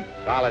you, Bogey?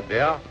 Solid,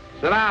 Bill.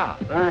 Sit down.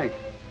 Thanks.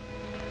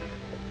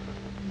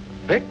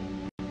 Vic,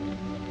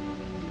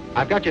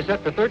 I've got you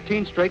set for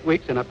 13 straight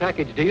weeks in a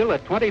package deal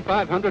at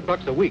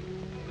 $2,500 a week.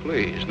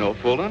 Please, no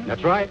fooling.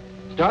 That's right.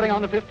 Starting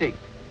on the 15th.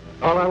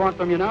 All I want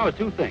from you now is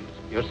two things.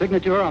 Your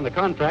signature on the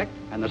contract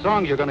and the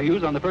songs you're going to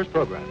use on the first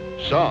program.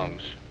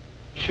 Songs?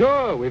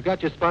 Sure, we've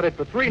got you spotted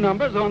for 3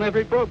 numbers on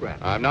every program.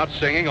 I'm not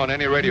singing on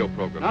any radio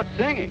program. Not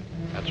singing.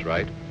 That's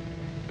right.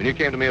 When you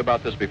came to me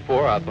about this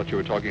before, I thought you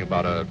were talking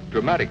about a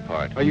dramatic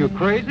part. Are you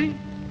crazy?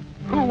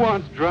 Who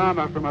wants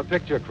drama from a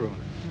picture crooner?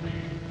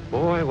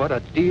 Boy, what a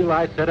deal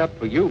I set up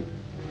for you.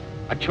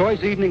 A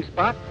choice evening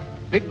spot,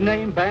 big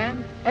name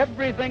band,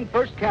 everything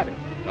first cabin.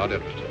 Not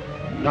interested.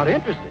 Not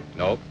interested?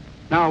 Nope.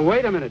 Now,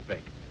 wait a minute,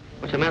 Vic.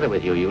 What's the matter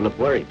with you? You look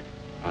worried.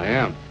 I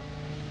am.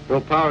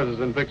 Bill Powers is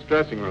in Vic's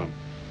dressing room.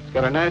 He's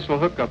got a national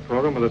hookup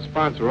program with a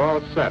sponsor all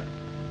set.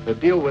 The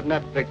deal would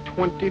net Vic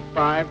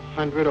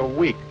 $2,500 a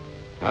week.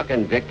 How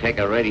can Vic take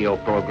a radio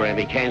program?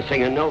 He can't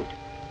sing a note.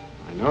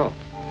 I know.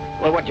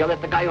 Well, what'd you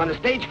let the guy on the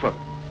stage for?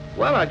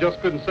 Well, I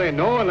just couldn't say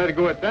no and let it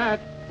go at that.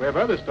 We have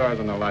other stars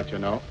on the lot, you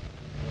know.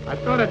 I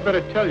thought I'd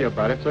better tell you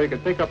about it so you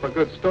could think up a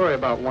good story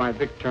about why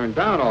Vic turned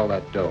down all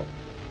that dough.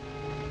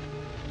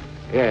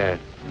 Yeah.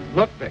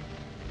 Look, Vic,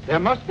 there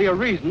must be a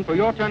reason for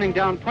your turning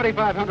down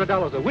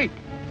 $2,500 a week.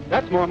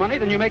 That's more money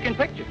than you make in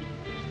pictures.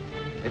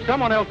 If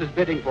someone else is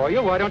bidding for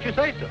you, why don't you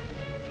say so?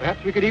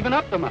 Perhaps we could even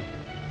up the money.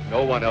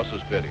 No one else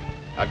is bidding.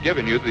 I've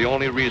given you the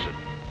only reason.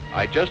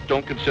 I just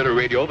don't consider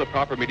radio the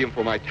proper medium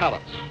for my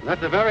talents.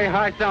 That's a very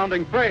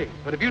high-sounding phrase,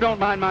 but if you don't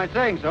mind my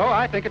saying so,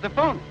 I think it's a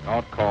phony.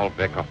 Don't call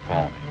Vic a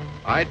phony.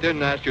 I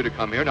didn't ask you to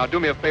come here. Now do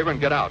me a favor and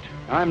get out.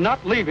 I'm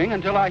not leaving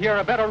until I hear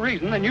a better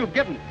reason than you've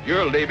given me.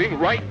 You're leaving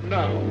right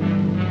now.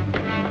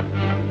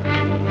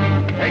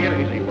 Take it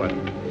easy, bud.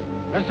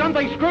 There's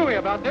something screwy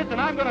about this, and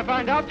I'm going to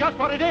find out just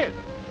what it is.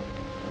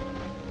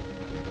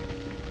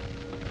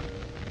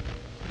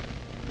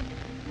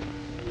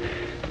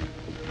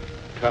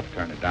 Tough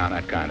turning down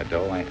that kind of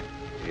dough, ain't it?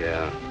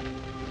 Yeah.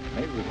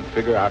 Maybe we can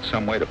figure out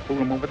some way to fool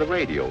him over the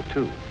radio,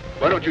 too.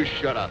 Why don't you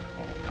shut up?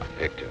 Oh, now,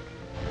 Victor,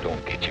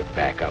 don't get your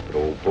back up at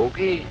old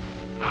Bogey.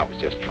 I was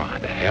just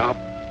trying to help.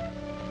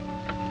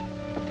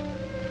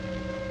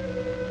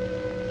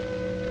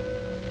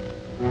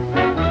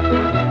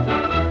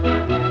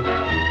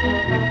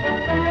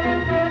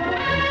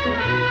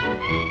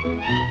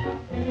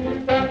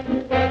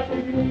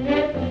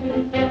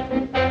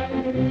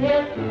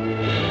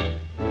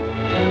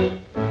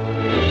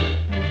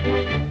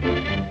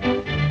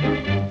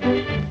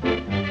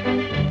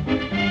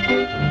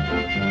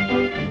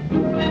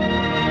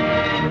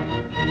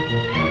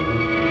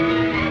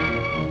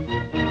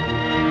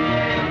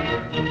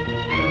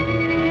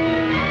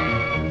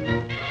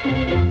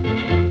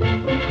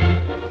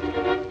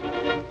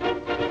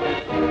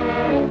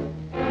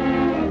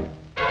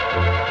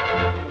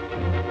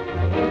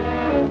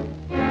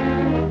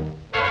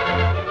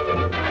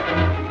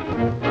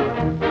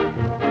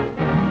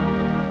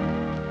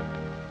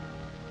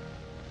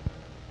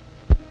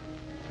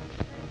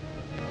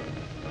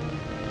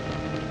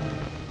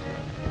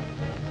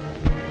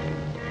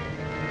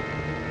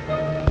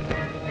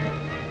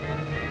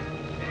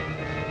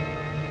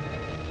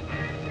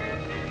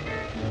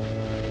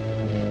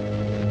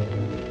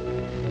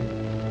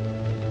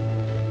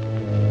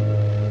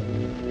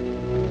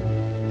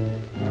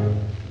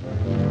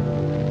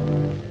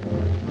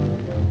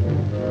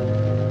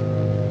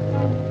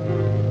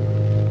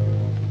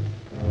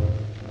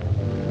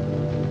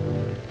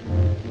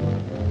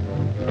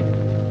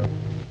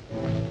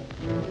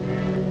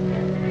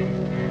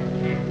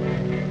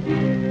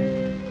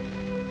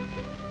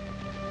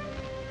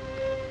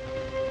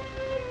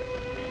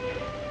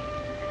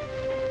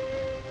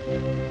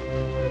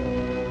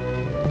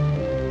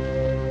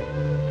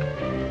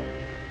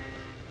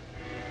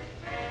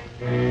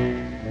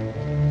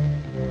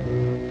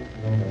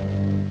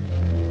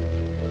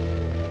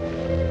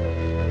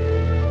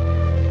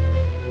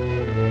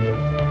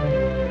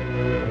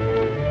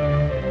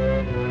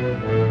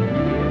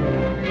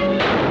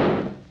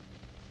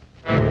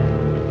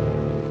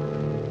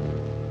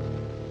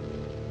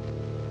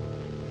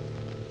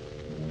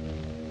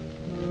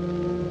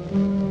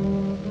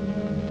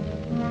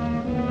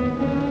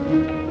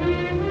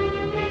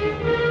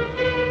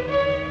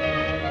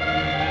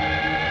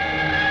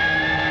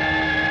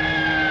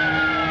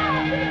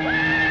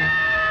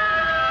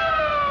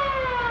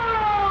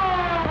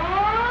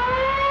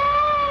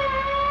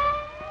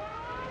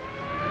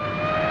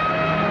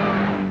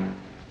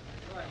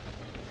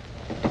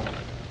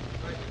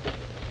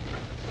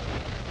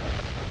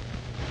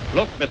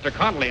 Look, Mr.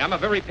 Connolly, I'm a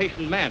very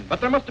patient man,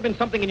 but there must have been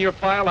something in your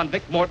file on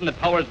Vic Morton that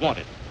Powers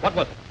wanted. What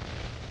was it?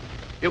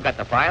 You got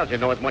the files. You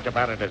know as much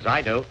about it as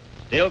I do.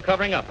 Still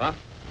covering up, huh?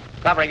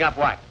 Covering up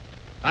what?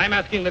 I'm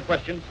asking the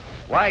questions.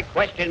 Why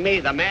question me?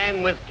 The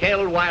man was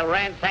killed while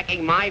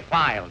ransacking my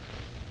files.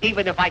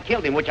 Even if I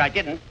killed him, which I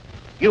didn't,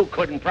 you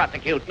couldn't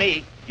prosecute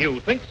me. You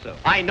think so?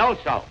 I know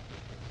so.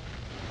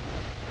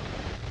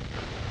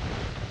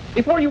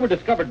 Before you were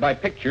discovered by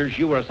pictures,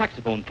 you were a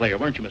saxophone player,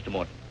 weren't you, Mr.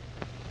 Morton?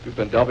 You've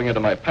been delving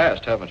into my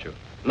past, haven't you?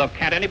 Look,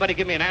 can't anybody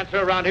give me an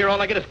answer around here?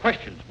 All I get is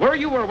questions. Were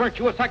you or weren't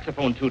you a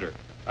saxophone tutor?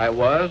 I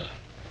was.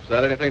 Is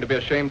that anything to be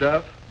ashamed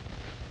of?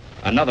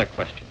 Another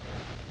question.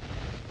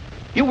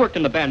 You worked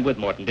in the band with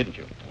Morton, didn't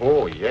you?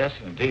 Oh, yes,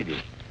 indeed.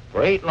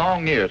 For 8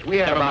 long years. We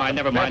had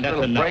Never mind,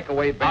 that's enough.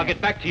 Breakaway band. I'll get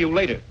back to you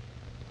later.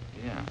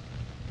 Yeah.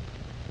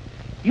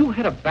 You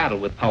had a battle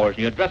with Powers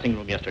in your dressing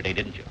room yesterday,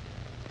 didn't you?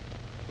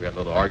 We had a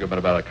little argument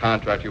about a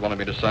contract you wanted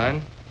me to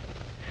sign.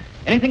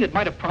 Anything that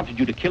might have prompted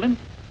you to kill him?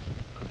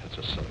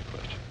 That's a silly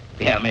question.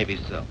 Yeah, maybe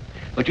so.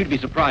 But you'd be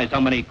surprised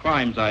how many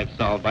crimes I've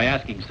solved by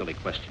asking silly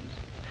questions.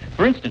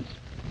 For instance,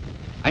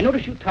 I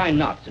notice you tie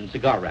knots in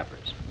cigar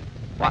wrappers.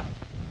 What?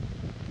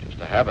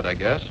 Just a habit, I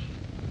guess.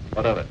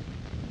 What of it?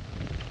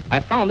 I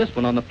found this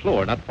one on the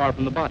floor, not far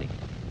from the body.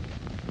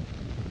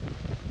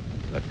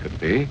 That could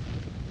be.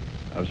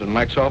 I was in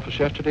Mike's office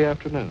yesterday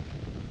afternoon.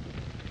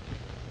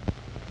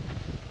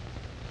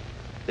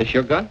 This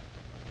your gun?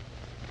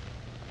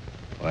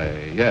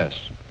 Why, yes.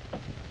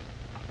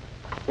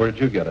 Where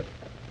did you get it?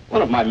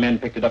 One of my men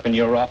picked it up in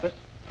your office.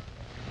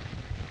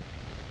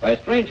 By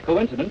a strange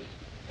coincidence,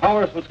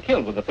 Powers was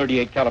killed with a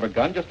 .38 caliber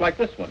gun just like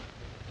this one.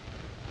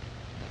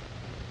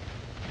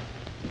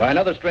 By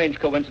another strange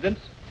coincidence,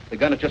 the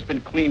gun had just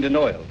been cleaned and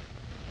oiled.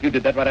 You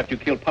did that right after you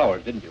killed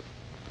Powers, didn't you?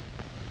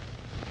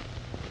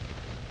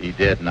 He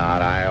did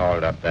not. I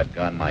oiled up that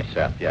gun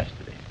myself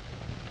yesterday.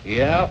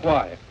 Yeah,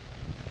 why?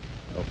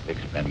 Well,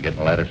 Vic's been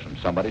getting letters from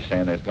somebody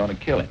saying they're going to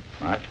kill him.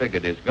 I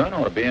figured his gun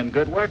ought to be in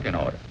good working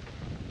order.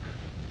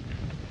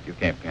 You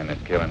can't pin this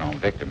killing on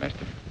Victor,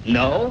 mister.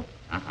 No?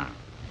 Uh-huh.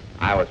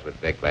 I was with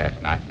Vic last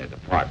night in his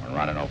apartment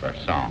running over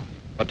a song.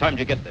 What time did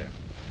you get there?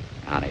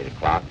 Around 8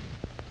 o'clock.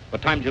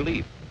 What time did you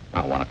leave?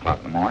 About 1 o'clock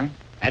in the morning.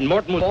 And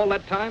Morton was all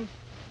that time?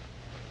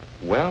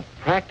 Well,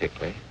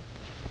 practically.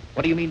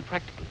 What do you mean,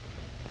 practically?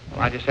 Well,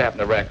 I just happened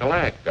to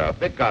recollect.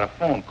 Vic got a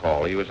phone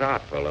call. He was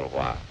out for a little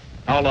while.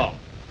 How long?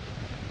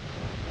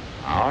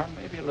 An hour,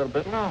 maybe a little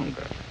bit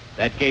longer.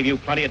 That gave you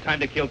plenty of time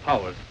to kill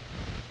Powers.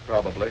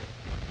 Probably.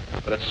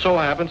 But it so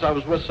happens I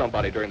was with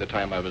somebody during the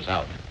time I was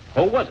out.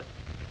 Who was it?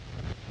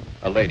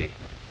 A lady.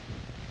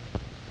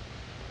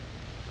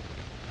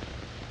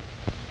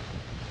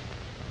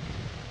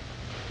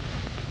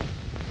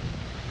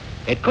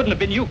 It couldn't have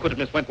been you, could it,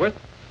 Miss Wentworth?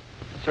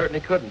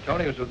 Certainly couldn't.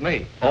 Tony was with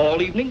me.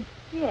 All evening?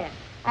 Yes,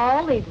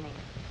 all evening.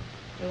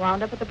 We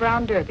wound up at the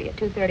Brown Derby at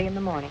 2:30 in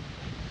the morning,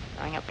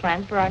 drawing up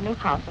plans for our new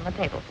house on the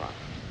tablecloth.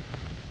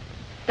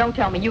 Don't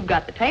tell me you've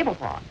got the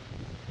tablecloth.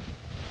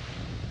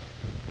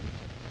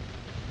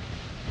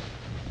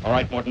 All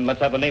right, Morton,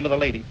 let's have the name of the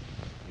lady.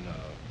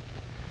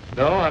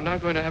 No, I'm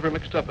not going to have her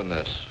mixed up in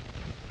this.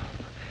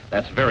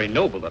 That's very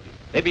noble of you.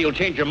 Maybe you'll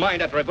change your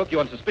mind after I book you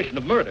on suspicion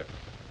of murder.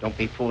 Don't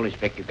be foolish,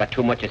 Vic. You've got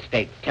too much at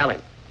stake. Tell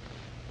him.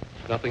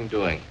 There's nothing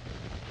doing.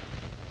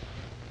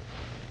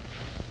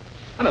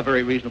 I'm a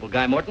very reasonable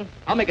guy, Morton.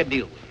 I'll make a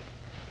deal with you.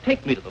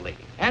 Take me to the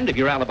lady. And if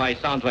your alibi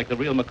sounds like the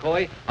real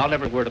McCoy, I'll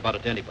never word about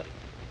it to anybody.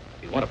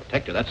 If you want to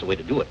protect her, that's the way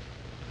to do it.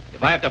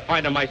 If I have to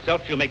find her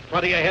myself, she'll make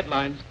plenty of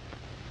headlines.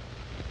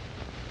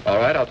 All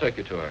right, I'll take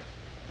you to her.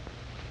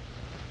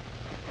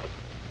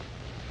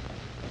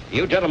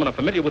 You gentlemen are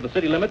familiar with the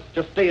city limits.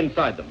 Just stay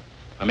inside them.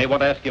 I may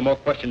want to ask you more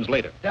questions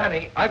later.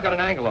 Danny, I've got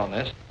an angle on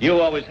this. You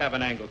always have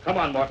an angle. Come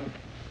on, Morton.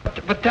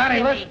 But Danny,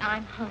 Jimmy, listen.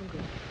 I'm hungry.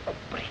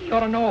 But he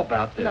ought to know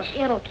about this. Look,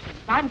 it'll keep.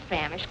 I'm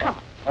famished. Come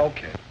on.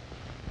 Okay.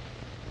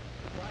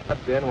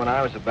 I've been when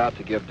I was about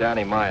to give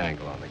Danny my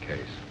angle on the case.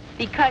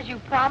 Because you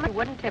promised you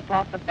wouldn't tip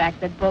off the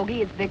fact that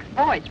Bogey is Vic's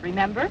voice,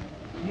 remember?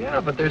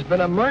 Yeah, but there's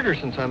been a murder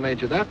since I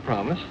made you that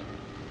promise.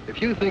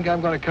 If you think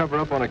I'm going to cover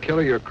up on a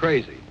killer, you're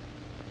crazy.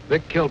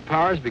 Vic killed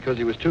Powers because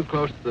he was too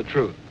close to the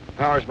truth.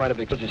 Powers might have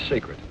exposed his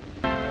secret.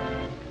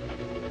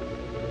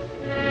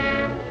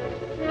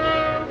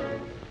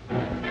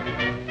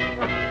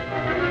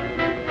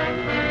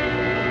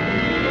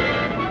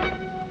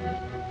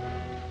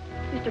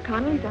 Mr.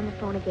 Connolly's on the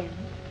phone again.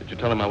 Did you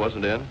tell him I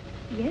wasn't in?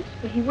 Yes,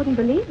 but he wouldn't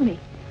believe me.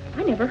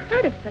 I never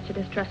heard of such a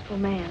distrustful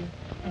man.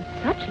 And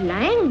such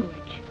language.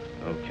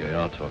 Okay,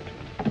 I'll talk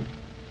to him.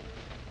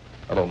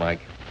 Hello,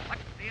 Mike.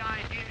 What's the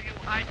idea you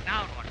hiding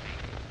out on me?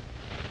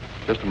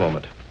 Just a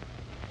moment.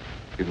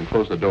 You can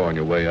close the door on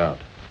your way out.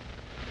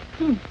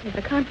 As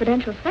a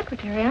confidential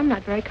secretary, I'm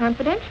not very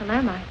confidential,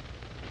 am I?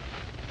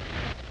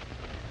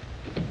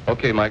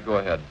 Okay, Mike, go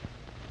ahead.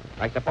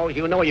 I suppose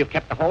you know you've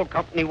kept the whole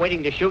company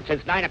waiting to shoot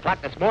since 9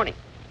 o'clock this morning.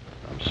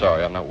 I'm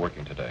sorry, I'm not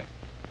working today.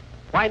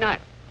 Why not?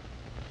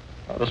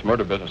 Well, this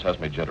murder business has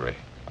me jittery.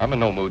 I'm in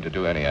no mood to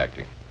do any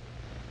acting.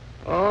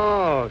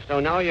 Oh, so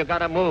now you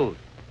got a mood.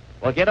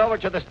 Well, get over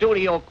to the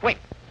studio quick.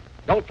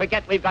 Don't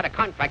forget we've got a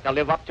contract to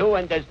live up to,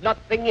 and there's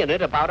nothing in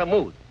it about a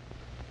mood.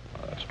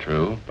 Well, that's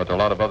true, but there are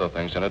a lot of other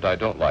things in it I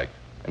don't like,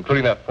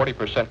 including that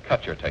 40%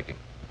 cut you're taking.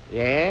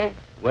 Yeah?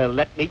 Well,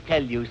 let me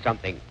tell you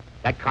something.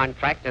 That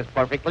contract is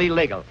perfectly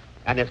legal,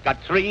 and it's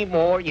got 3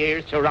 more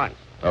years to run.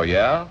 Oh,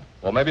 yeah?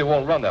 Well, maybe it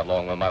won't run that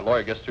long when my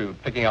lawyer gets through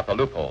picking out the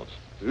loopholes.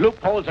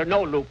 Loopholes or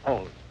no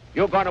loopholes.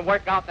 You're going to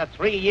work out the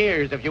 3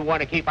 years if you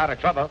want to keep out of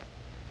trouble.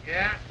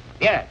 Yeah?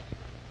 Yes.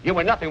 You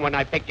were nothing when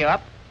I picked you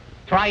up.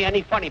 Try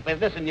any funny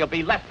business and you'll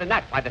be less than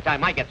that by the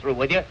time I get through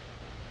with you.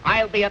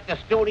 I'll be at the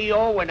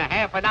studio in a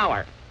half an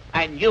hour,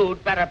 and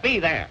you'd better be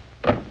there.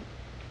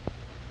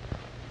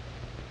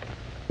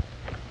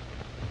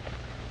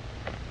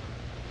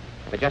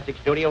 Majestic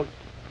Studios?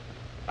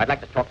 I'd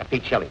like to talk to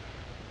Pete Shelley.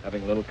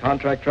 Having a little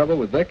contract trouble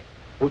with Vic?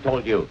 Who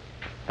told you?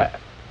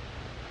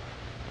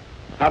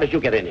 How did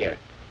you get in here?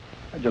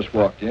 I just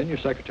walked in. Your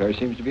secretary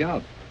seems to be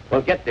out.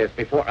 Well, get this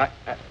before I...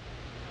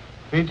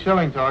 Pete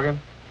Schilling talking.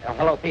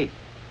 hello, Pete.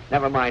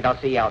 Never mind. I'll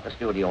see you out at the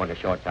studio in a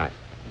short time.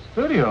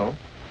 Studio?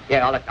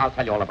 Yeah, I'll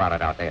tell you all about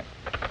it out there.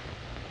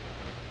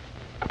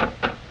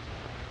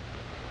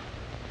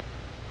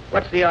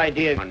 What's the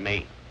idea on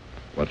me?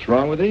 What's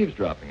wrong with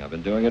eavesdropping? I've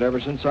been doing it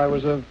ever since I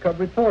was a cub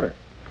reporter.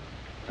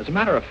 As a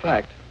matter of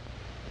fact,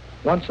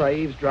 Once I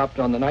eavesdropped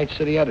on the night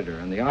city editor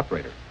and the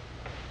operator.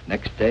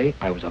 Next day,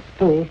 I was a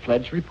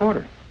full-fledged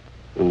reporter.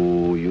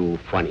 Oh, you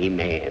funny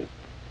man.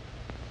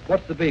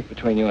 What's the beef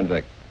between you and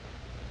Vic?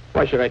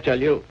 Why should I tell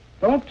you?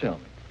 Don't tell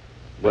me.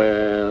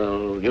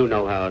 Well, you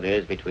know how it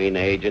is between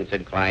agents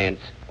and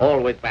clients.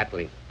 Always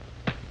battling.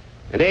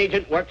 An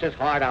agent works his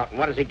heart out, and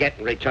what does he get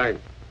in return?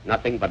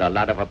 Nothing but a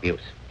lot of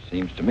abuse.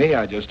 Seems to me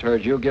I just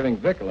heard you giving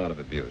Vic a lot of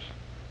abuse.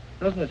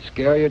 Doesn't it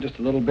scare you just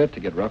a little bit to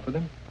get rough with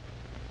him?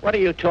 What are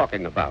you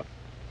talking about?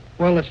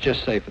 Well, let's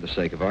just say for the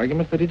sake of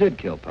argument that he did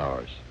kill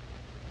Powers.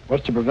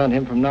 What's to prevent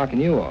him from knocking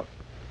you off?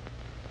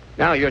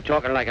 Now you're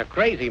talking like a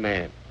crazy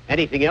man.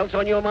 Anything else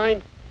on your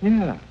mind?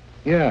 Yeah.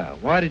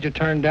 Why did you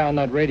turn down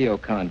that radio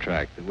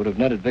contract that would have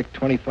netted Vic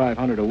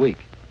 $2,500 a week?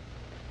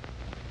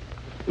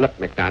 Look,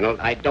 McDonald,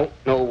 I don't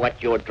know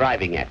what you're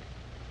driving at.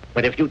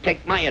 But if you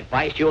take my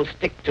advice, you'll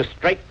stick to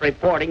straight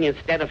reporting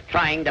instead of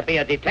trying to be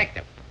a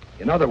detective.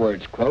 In other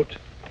words, quote,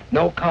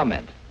 no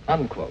comment,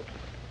 unquote.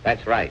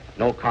 That's right,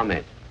 no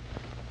comment.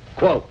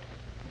 Quote.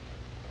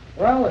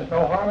 Well, there's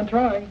no harm in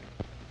trying.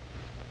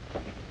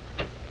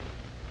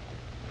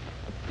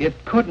 It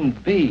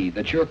couldn't be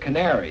that your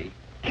canary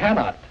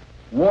cannot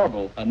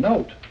warble a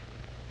note.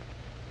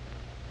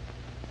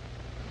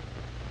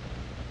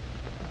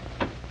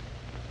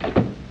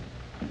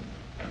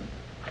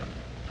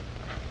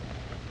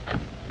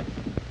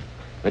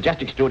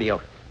 Majestic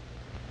Studio.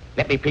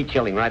 Let me Pete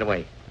Chilling right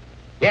away.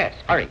 Yes,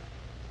 hurry.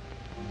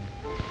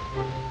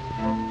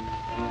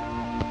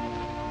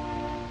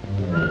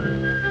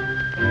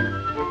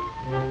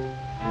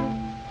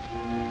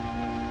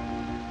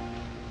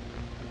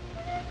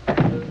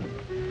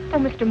 Oh,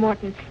 Mr.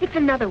 Morton, it's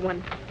another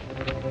one.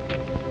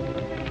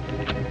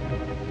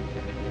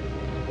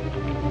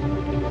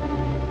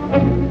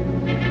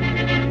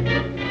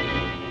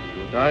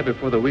 You'll die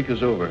before the week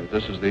is over.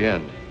 This is the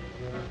end.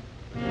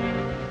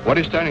 What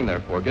are you standing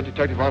there for? Get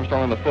Detective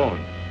Armstrong on the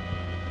phone.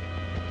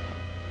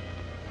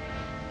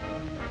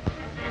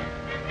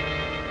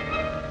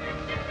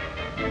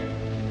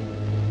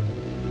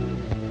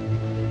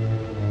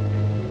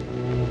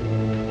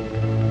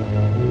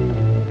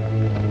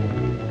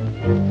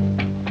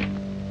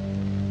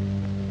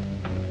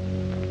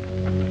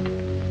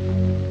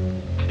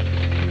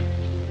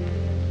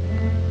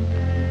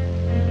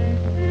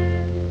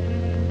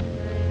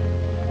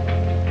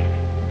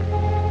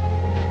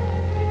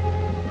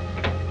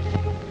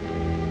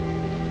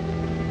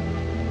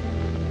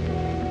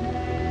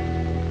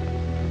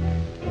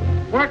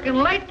 Working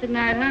late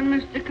tonight, huh,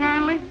 Mr.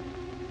 Conley?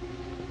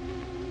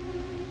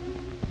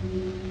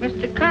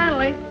 Mr.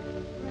 Conley?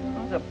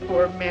 Oh, the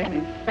poor man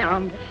is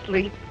sound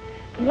asleep.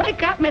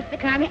 Wake up, Mr.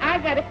 Conley. I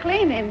got to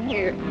clean in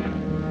here.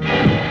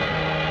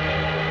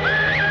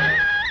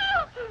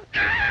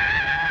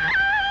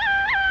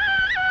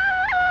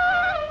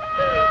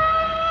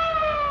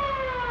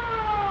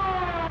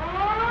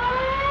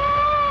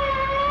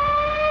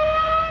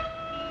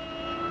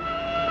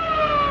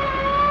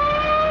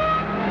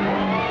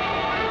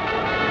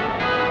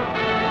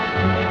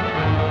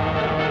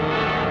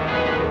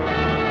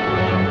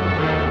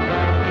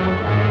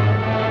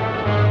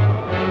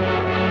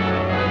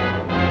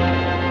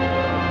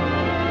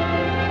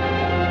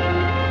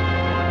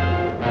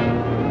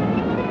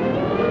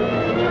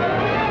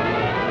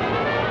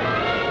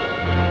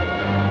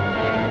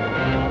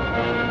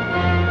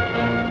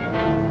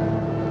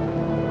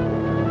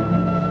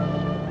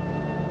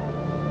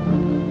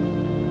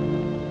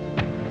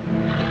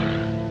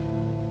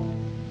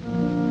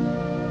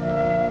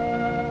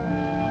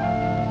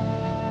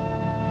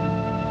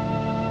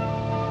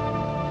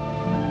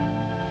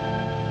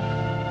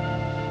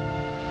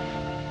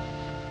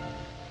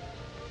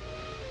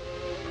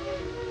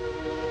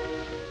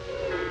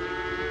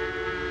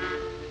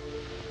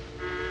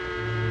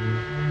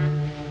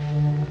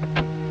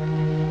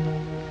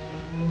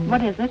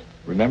 What is it?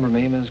 Remember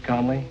me, Ms.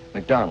 Conley?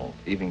 McDonald,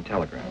 Evening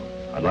Telegram.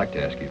 I'd like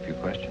to ask you a few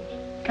questions.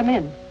 Come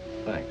in.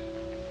 Thanks.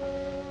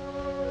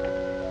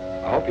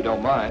 I hope you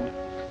don't mind.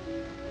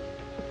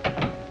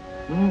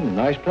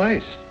 Nice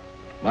place.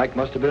 Mike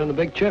must have been in the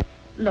big chip.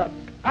 Look,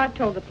 I've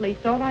told the police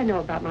all I know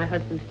about my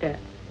husband's death.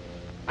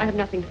 I have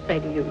nothing to say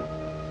to you.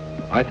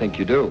 I think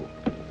you do.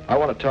 I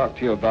want to talk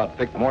to you about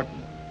Vic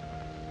Morton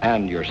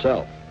and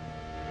yourself.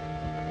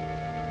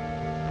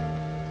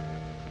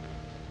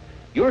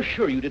 You're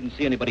sure you didn't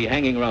see anybody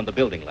hanging around the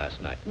building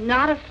last night?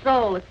 Not a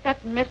soul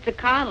except Mr.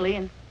 Conley,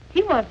 and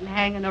he wasn't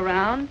hanging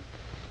around.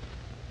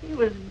 He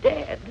was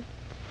dead.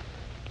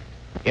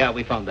 Yeah,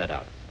 we found that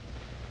out.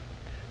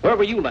 Where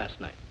were you last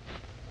night?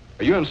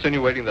 Are you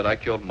insinuating that I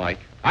killed Mike?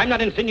 I'm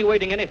not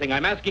insinuating anything.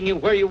 I'm asking you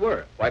where you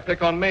were. Why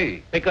pick on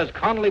me? Because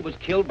Conley was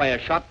killed by a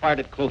shot fired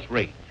at close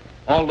range.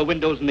 All the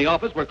windows in the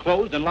office were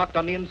closed and locked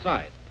on the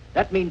inside.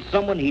 That means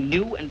someone he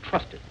knew and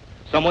trusted.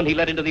 Someone he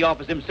let into the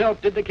office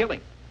himself did the killing.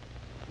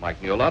 Mike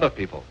knew a lot of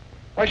people.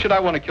 Why should I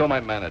want to kill my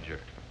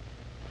manager?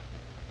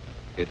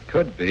 It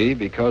could be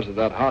because of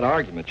that hot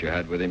argument you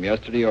had with him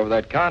yesterday over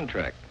that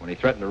contract when he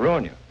threatened to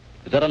ruin you.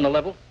 Is that on the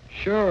level?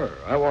 Sure.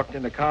 I walked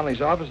into Conley's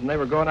office and they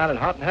were going at it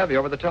hot and heavy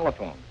over the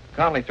telephone.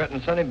 Conley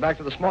threatened to send him back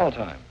to the small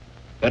time.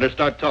 Better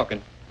start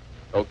talking.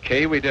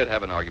 Okay, we did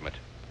have an argument,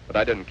 but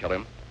I didn't kill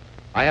him.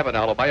 I have an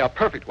alibi, a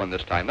perfect one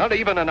this time, not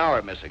even an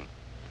hour missing.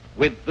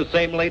 With the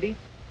same lady?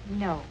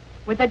 No,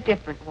 with a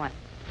different one.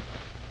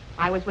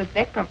 I was with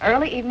Vic from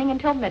early evening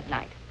until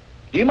midnight.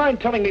 Do you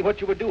mind telling me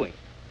what you were doing?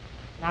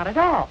 Not at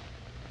all.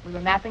 We were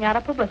mapping out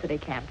a publicity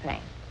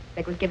campaign.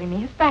 Vic was giving me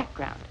his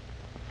background.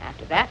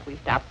 After that, we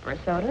stopped for a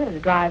soda at a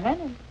drive-in,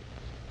 and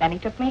then he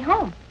took me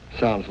home.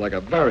 Sounds like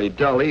a very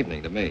dull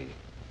evening to me.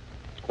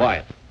 It's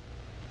quiet.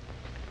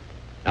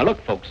 Now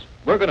look, folks,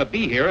 we're going to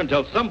be here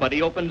until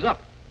somebody opens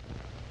up.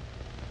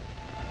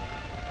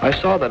 I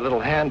saw that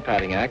little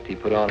hand-patting act he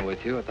put on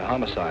with you at the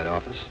homicide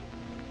office.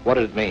 What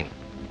did it mean?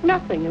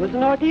 Nothing. It was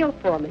an ordeal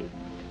for me.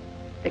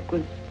 Vic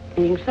was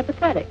being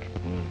sympathetic.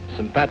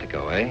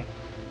 Simpatico, eh?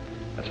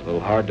 That's a little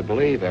hard to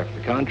believe after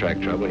the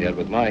contract trouble he had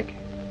with Mike.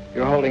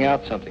 You're holding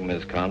out something,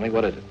 Miss Conley.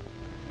 What is it?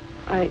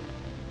 I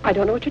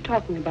don't know what you're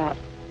talking about.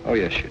 Oh,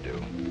 yes, you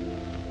do.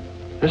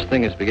 This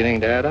thing is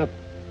beginning to add up.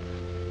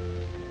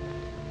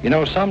 You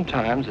know,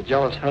 sometimes a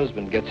jealous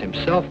husband gets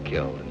himself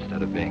killed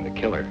instead of being the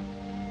killer.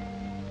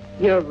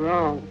 You're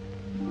wrong.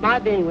 My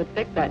being with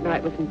Vic that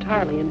night was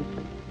entirely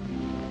innocent.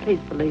 Please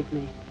believe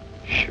me.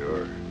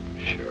 Sure.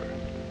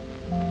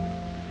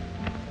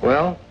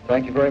 Well,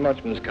 thank you very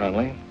much, Miss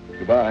Conley.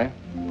 Goodbye.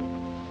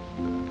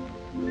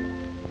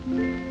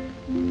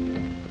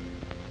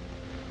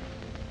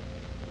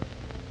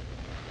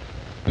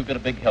 You've been a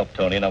big help,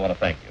 Tony, and I want to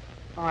thank you.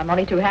 Oh, I'm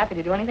only too happy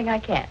to do anything I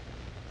can.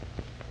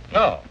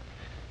 Oh,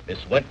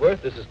 Miss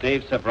Wentworth, this is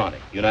Dave Sevronic,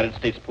 United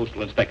States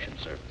Postal Inspection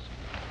Service.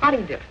 How do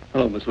you do?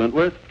 Hello, Miss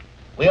Wentworth.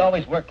 We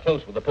always work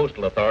close with the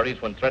postal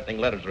authorities when threatening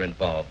letters are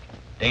involved.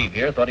 Dave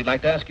here thought he'd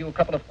like to ask you a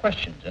couple of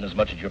questions,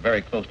 inasmuch as you're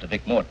very close to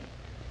Vic Morton.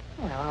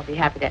 Well, I'll be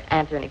happy to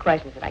answer any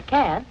questions that I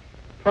can.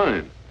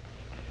 Fine.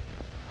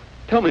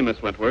 Tell me,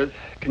 Miss Wentworth,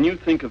 can you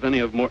think of any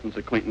of Morton's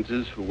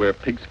acquaintances who wear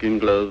pigskin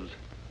gloves?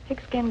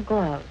 Pigskin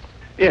gloves?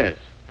 Yes.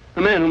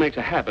 A man who makes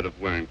a habit of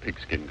wearing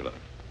pigskin gloves.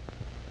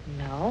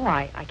 No,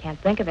 I can't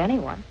think of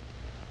anyone.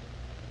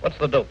 What's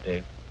the dope,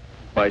 Dave?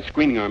 By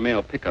screening our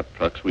mail pickup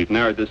trucks, we've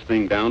narrowed this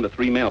thing down to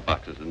 3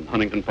 mailboxes in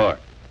Huntington Park.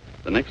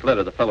 The next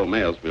letter the fellow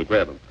mails, we'll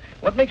grab him.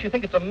 What makes you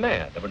think it's a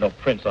man? There were no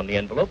prints on the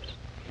envelopes.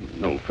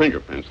 No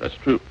fingerprints, that's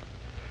true.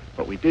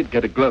 But we did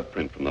get a glove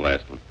print from the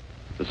last one.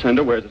 The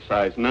sender wears a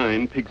size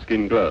 9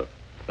 pigskin glove.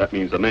 That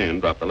means the man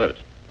dropped the letters.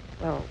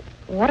 Well,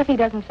 what if he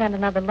doesn't send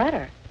another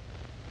letter?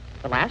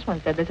 The last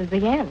one said this is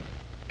the end.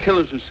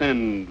 Killers who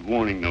send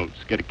warning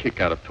notes get a kick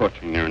out of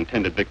torturing their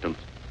intended victims.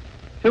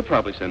 He'll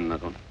probably send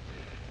another one.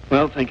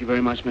 Well, thank you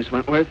very much, Miss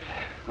Wentworth.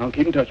 I'll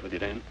keep in touch with you,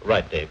 Dan.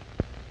 Right, Dave.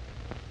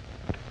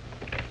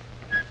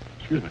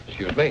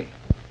 Excuse me.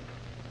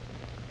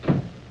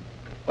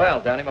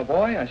 Well, Danny, my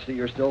boy, I see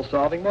you're still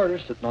solving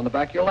murders sitting on the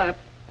back of your lap.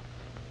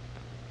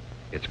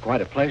 It's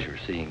quite a pleasure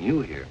seeing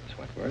you here, Miss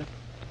Wentworth.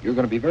 You're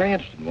going to be very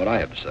interested in what I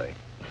have to say.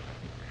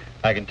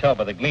 I can tell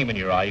by the gleam in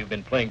your eye you've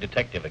been playing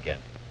detective again.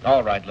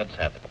 All right, let's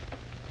have it.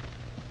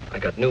 I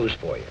got news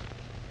for you.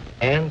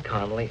 Anne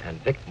Conley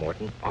and Vic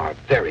Morton are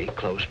very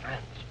close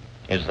friends.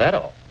 Is that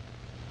all?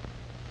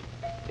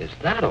 Is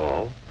that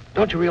all?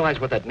 Don't you realize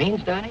what that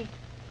means, Danny?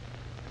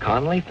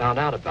 Conley found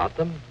out about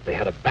them. They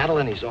had a battle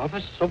in his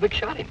office, so Vic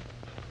shot him.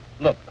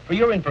 Look, for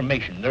your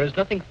information, there is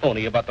nothing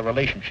phony about the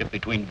relationship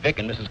between Vic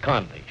and Mrs.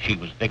 Conley. She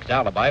was Vic's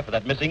alibi for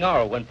that missing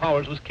hour when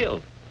Powers was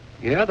killed.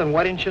 Yeah, then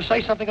why didn't you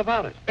say something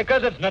about it?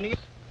 Because it's none of you.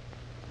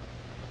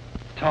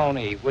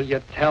 Tony, will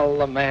you tell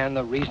the man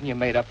the reason you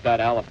made up that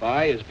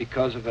alibi is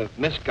because of a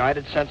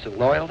misguided sense of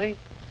loyalty?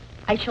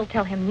 I shall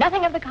tell him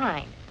nothing of the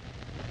kind.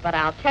 But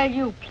I'll tell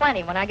you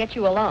plenty when I get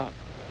you alone.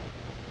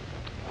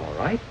 All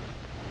right.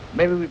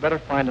 Maybe we better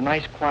find a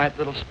nice, quiet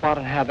little spot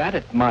and have at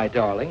it, my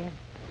darling.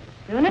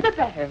 Sooner the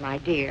better, my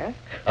dear.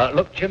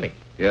 Look, Jimmy.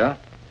 Yeah?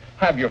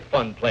 Have your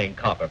fun playing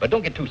copper, but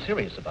don't get too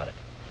serious about it.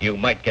 You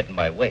might get in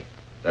my way.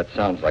 That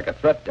sounds like a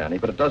threat, Danny,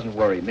 but it doesn't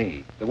worry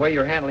me. The way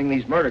you're handling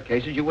these murder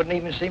cases, you wouldn't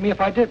even see me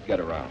if I did get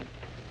around.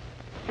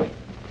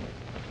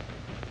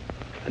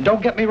 And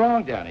don't get me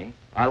wrong, Danny.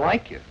 I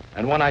like you.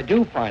 And when I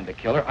do find the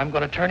killer, I'm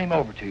going to turn him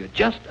over to you,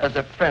 just as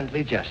a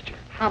friendly gesture.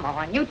 Come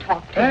on, you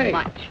talk too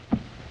much.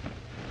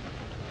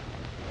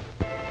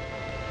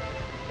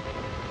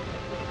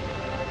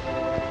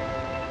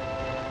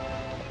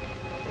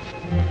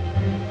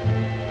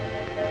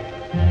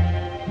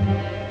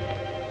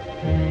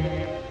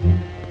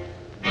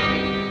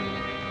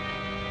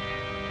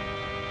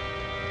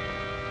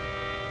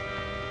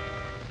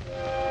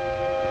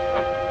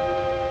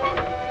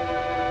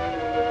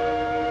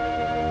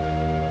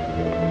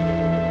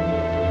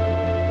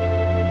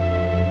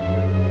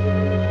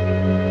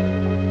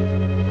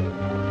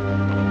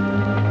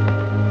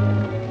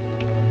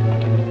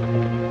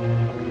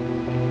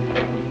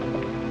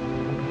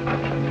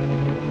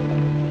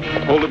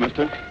 Hold it,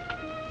 mister.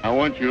 I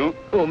want you.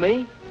 Who,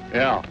 me?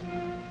 Yeah,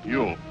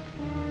 you.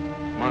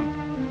 Come on.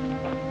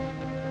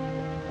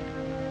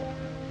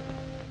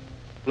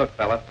 Look,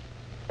 fella,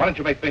 why don't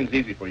you make things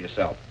easy for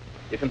yourself?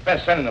 You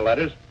confess sending the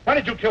letters, Why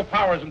did you kill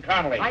Powers and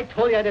Connolly? I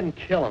told you I didn't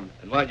kill him.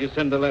 And why'd you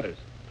send the letters?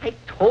 I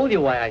told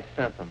you why I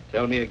sent them.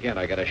 Tell me again.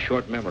 I got a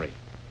short memory.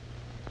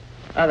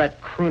 Oh,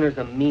 that crooner's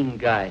a mean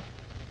guy.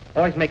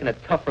 Always making it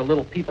tough for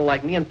little people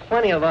like me and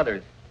plenty of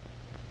others.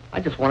 I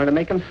just wanted to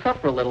make him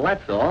suffer a little,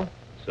 that's all.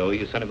 So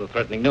you sent him the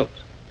threatening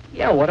notes?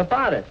 Yeah, what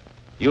about it?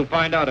 You'll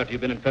find out after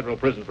you've been in federal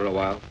prison for a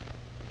while.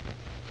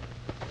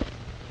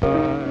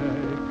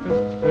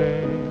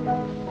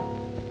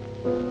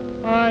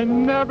 I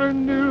never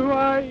knew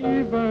I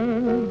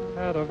even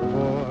had a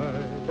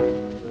voice,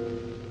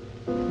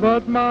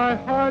 but my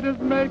heart is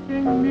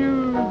making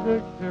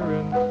music here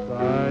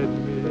inside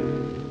me,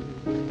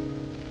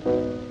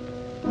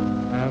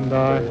 and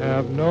I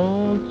have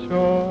no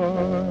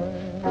choice.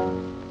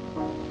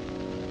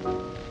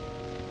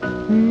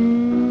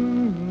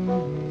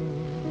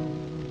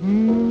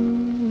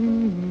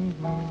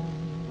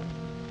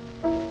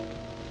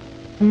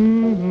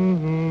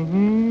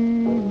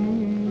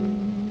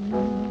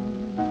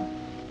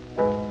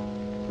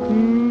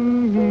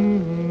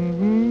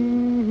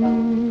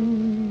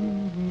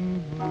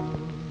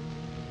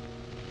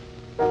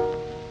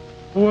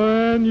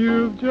 When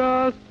you've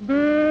just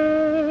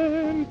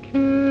been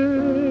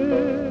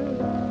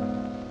kissed,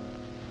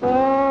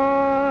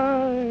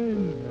 I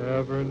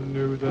never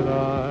knew that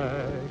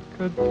I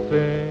could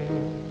sing.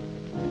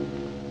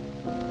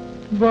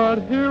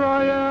 But here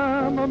I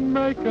am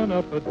a-making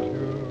up a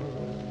tune.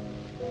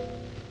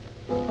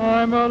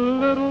 I'm a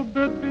little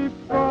bit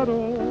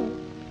befuddled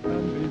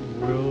and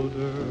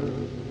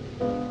bewildered.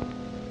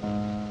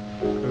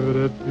 Could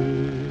it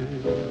be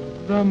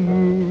the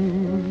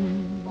moon?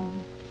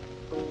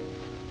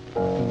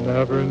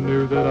 Never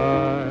knew that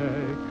I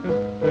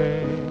could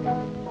sing.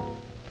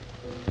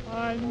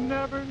 I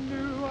never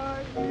knew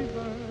I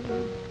even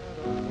had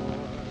a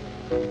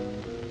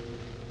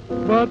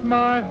voice. But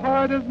my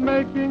heart is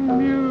making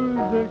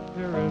music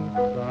here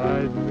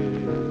inside me.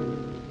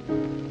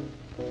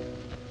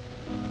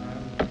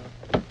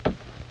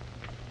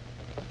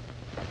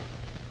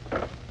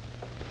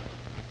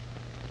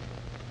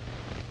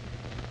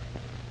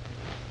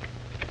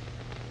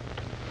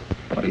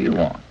 What do you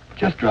want?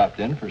 Just dropped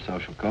in for a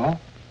social call.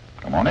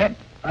 Come on in.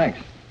 Thanks.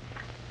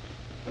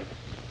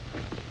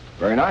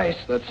 Very nice,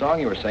 that song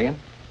you were singing.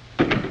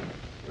 You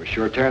were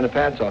sure tearing the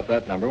pants off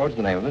that number. What's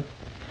the name of it?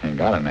 Ain't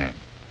got a name.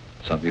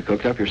 Something you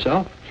cooked up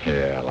yourself?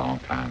 Yeah, a long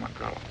time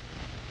ago.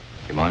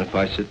 You mind if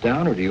I sit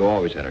down, or do you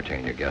always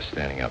entertain your guests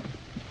standing up?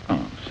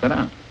 Oh, sit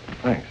down.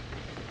 Thanks.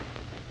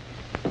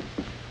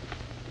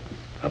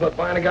 How about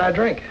buying a guy a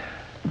drink?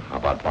 How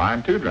about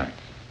buying 2 drinks?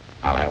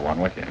 I'll have one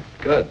with you.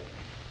 Good.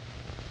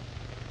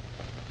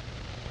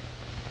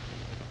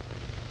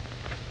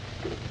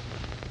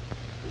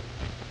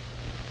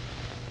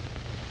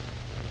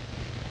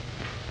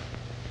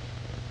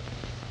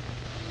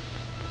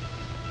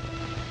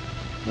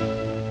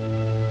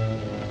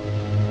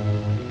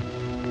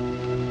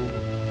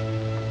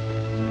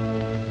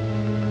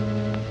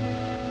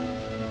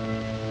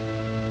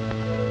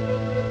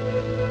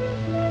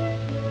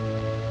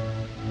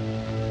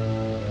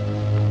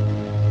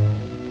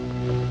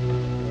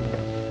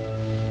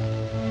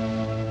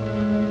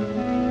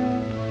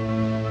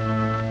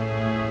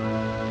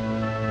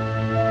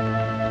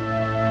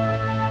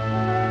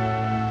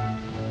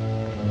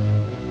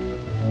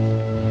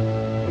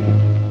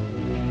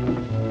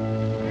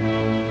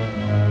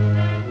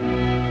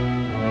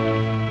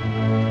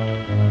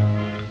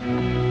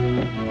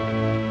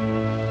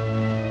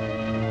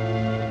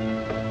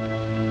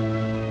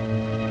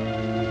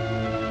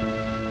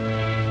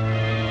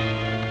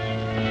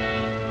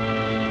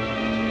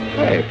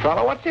 Hey,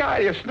 fella, what's the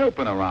idea of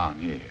snooping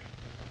around here?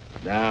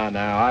 Now,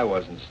 I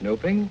wasn't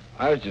snooping.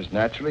 I was just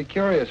naturally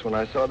curious when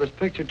I saw this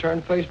picture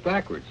turned face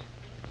backwards.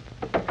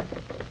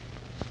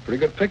 Pretty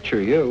good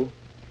picture, you.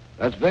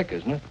 That's Vic,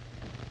 isn't it?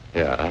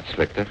 Yeah, that's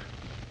Victor.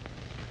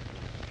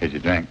 Here's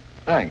your drink.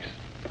 Thanks.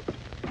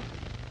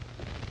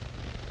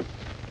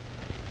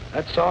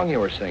 That song you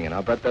were singing,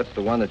 I'll bet that's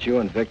the one that you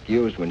and Vic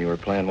used when you were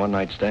playing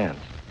one-night stands.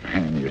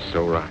 Man, you're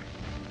so right.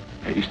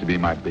 It used to be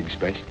my big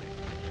specialty.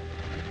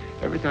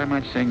 Every time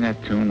I'd sing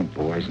that tune, the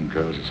boys and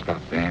girls would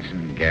stop dancing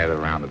and gather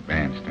around the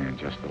bandstand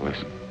just to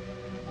listen.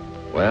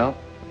 Well,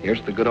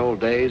 here's the good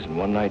old days and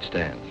one-night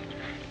stands.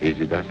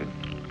 Easy does it.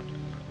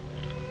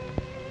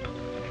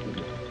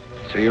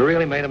 So you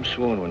really made him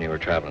swoon when you were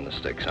traveling the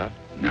sticks, huh?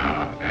 No,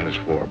 that is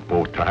for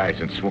bow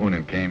ties and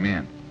swooning came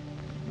in.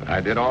 But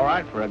I did all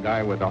right for a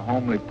guy with a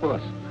homely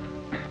puss.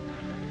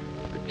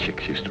 The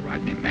chicks used to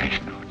write me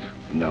mash notes.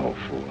 No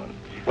fooling.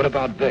 What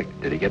about Vic?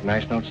 Did he get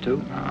mash notes, too?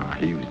 No,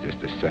 he was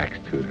just a sax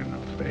tutor in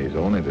those days.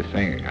 Only the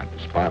singer got the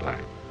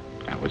spotlight.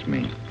 That was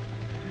me.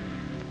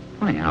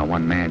 Funny how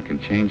one man can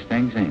change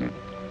things, ain't it?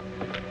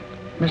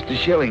 Mr.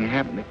 Schilling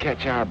happened to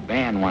catch our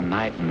band one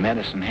night in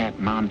Medicine Hat,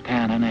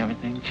 Montana, and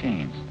everything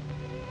changed.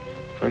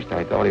 First,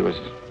 I thought he was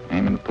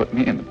aiming to put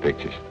me in the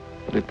pictures,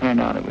 but it turned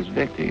out it was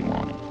Vic he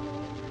wanted.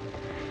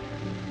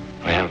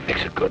 Well,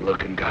 Vic's a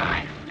good-looking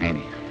guy, ain't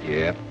he?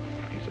 Yeah.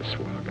 He's a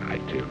swell guy,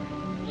 too.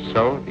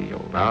 So the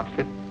old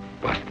outfit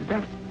busted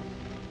up.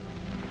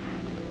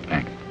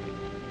 Thanks.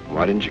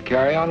 Why didn't you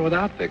carry on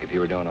without Vic if you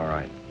were doing all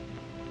right?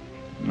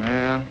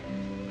 Well,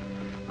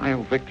 I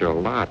owe Victor a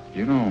lot.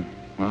 You know,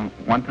 well,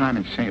 one time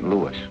in St.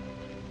 Louis,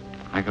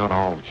 I got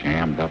all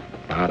jammed up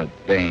about a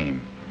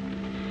dame.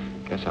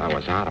 Guess I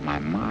was out of my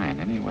mind.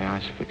 Anyway, I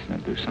was fixing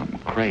to do something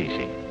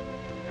crazy.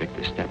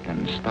 Victor stepped in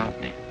and stopped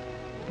me.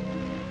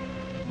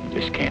 You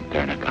just can't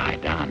turn a guy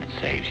down that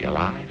saves your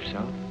life,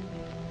 so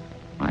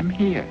I'm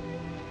here.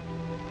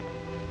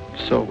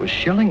 So it was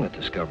Schilling that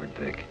discovered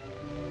Vic.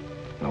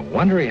 No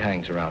wonder he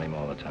hangs around him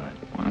all the time.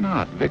 Why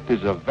not?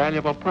 Victor's a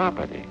valuable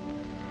property.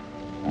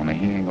 Only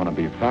he ain't gonna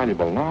be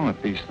valuable long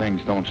if these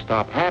things don't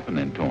stop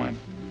happening to him.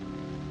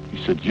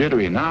 He's so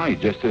jittery now, he's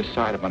just this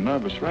side of a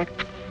nervous wreck.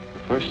 The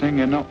first thing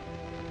you know...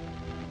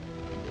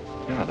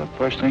 Yeah, the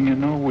first thing you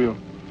know, we'll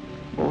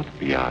both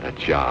be out of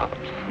jobs.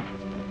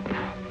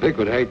 Vic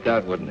would hate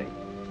that, wouldn't he?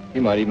 He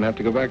might even have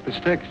to go back to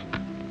Sticks.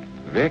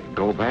 Vic,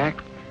 go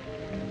back?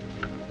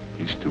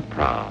 He's too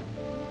proud.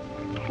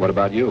 What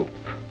about you?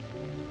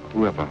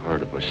 Who ever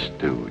heard of a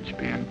stooge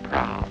being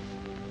proud?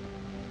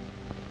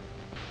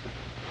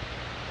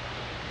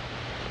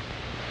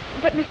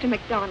 But, Mr.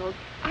 McDonald,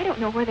 I don't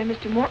know whether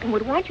Mr. Morton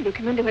would want you to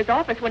come into his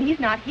office when he's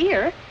not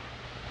here.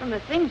 From the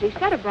things he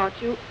said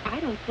about you, I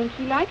don't think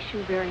he likes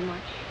you very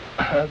much.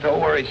 Don't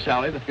worry,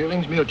 Sally. The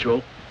feeling's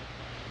mutual.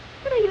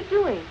 What are you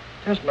doing?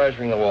 Just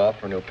measuring the wall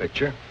for a new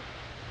picture.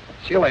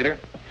 See you later.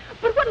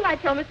 But what'll I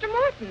tell Mr.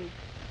 Morton?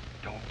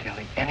 Don't tell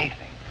him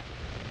anything.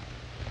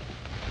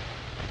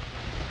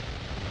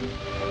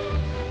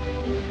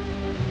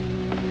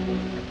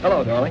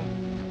 Hello, darling.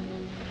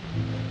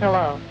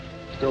 Hello.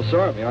 Still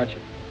sore at me, aren't you?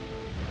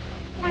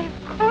 Why,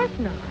 of course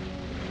not.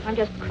 I'm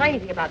just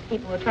crazy about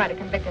people who try to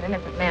convict an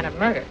innocent man of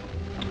murder.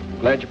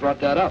 Glad you brought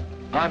that up.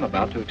 I'm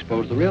about to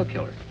expose the real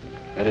killer.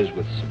 That is,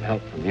 with some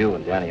help from you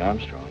and Danny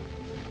Armstrong.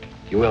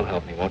 You will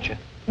help me, won't you?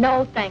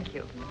 No, thank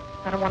you.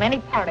 I don't want any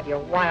part of your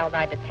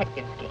wild-eyed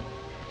detective scheme.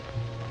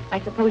 I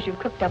suppose you've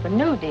cooked up a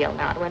new deal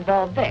now to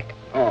involve Vic.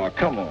 Oh,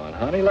 come on,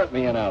 honey. Let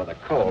me in out of the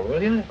cold,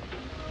 will you?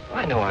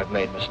 I know I've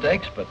made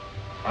mistakes, but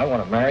I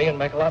want to marry you and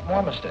make a lot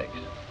more mistakes.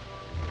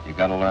 You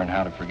got to learn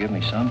how to forgive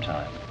me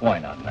sometime. Why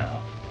not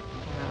now?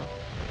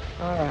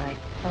 Well, all right.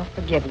 I'll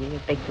forgive you, you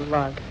big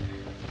lug.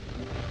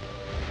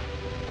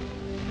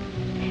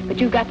 But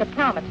you've got to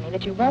promise me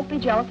that you won't be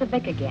jealous of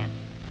Vic again.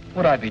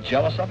 Would I be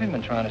jealous of him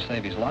in trying to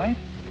save his life?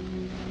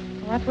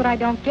 Well, that's what I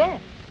don't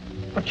get.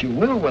 But you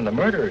will when the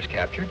murderer is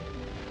captured.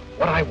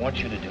 What I want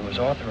you to do is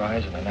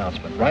authorize an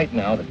announcement right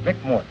now that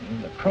Vic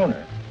Morton, the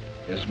crooner,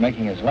 is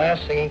making his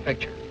last singing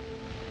picture.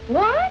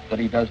 What? That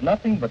he does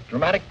nothing but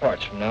dramatic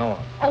parts from now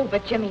on. Oh,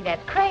 but Jimmy,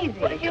 that's crazy.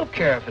 What do you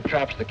care if it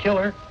traps the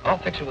killer? I'll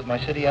fix it with my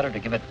city editor to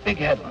give it big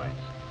headlines.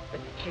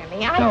 But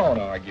Jimmy, I... Don't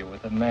argue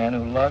with a man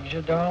who loves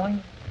you,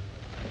 darling.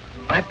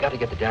 I've got to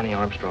get to Danny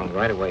Armstrong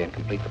right away and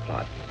complete the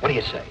plot. What do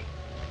you say?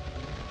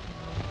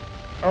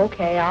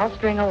 Okay, I'll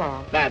string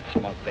along. That's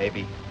smug,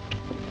 baby.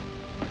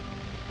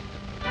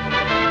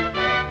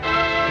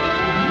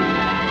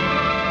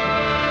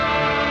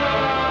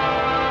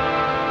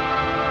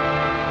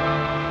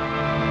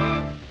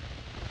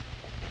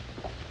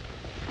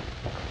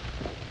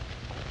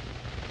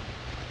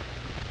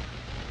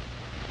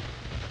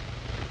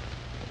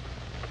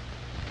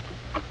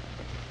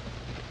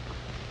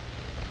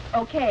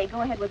 Okay,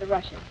 go ahead with the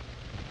Russian.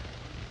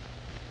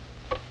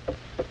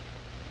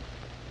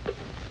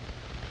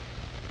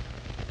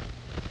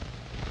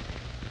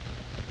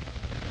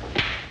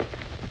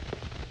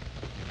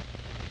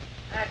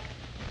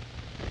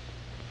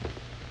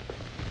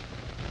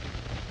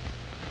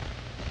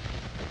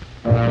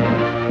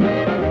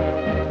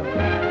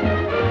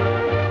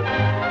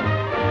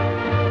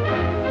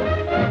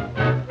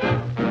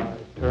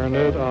 Turn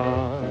it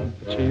on,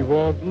 but she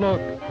won't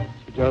look.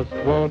 She just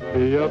won't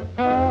be a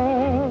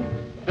pal.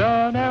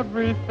 Done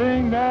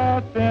everything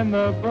that's in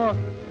the book,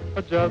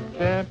 but just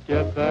can't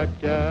get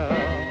that gal.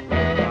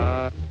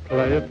 I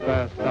play it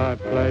fast, I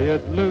play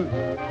it loose.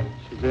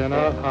 She's in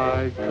a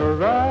high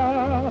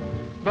corral,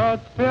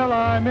 but still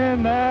I'm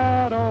in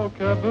that old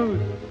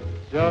caboose.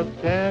 Just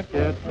can't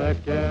get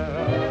that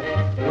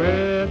gal.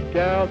 With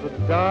gals a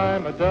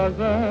dime a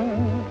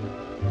dozen,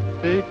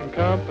 seeking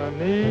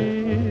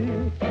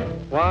company.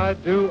 Why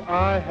do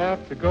I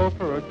have to go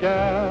for a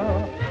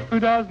gal who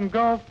doesn't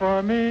go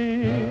for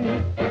me?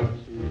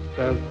 She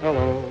says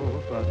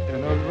hello, but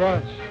in a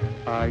rush,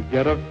 I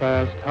get a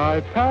fast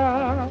high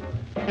pass.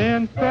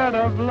 Instead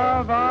of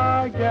love,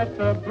 I get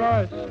the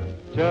brush.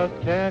 Just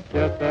can't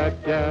get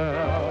that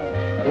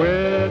gal.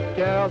 With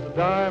gals a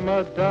dime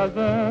a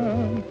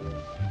dozen,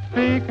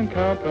 seeking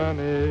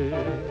company.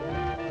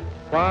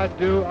 Why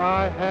do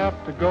I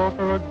have to go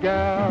for a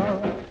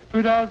gal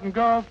who doesn't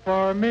go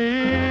for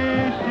me?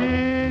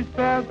 She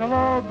says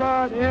hello,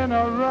 but in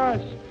a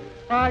rush,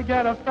 I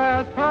get a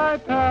fast high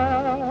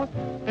pass.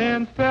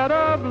 Instead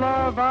of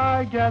love,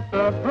 I get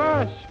the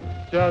brush.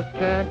 Just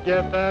can't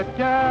get that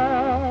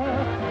gal.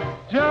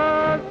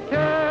 Just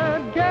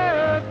can't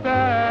get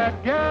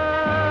that gal.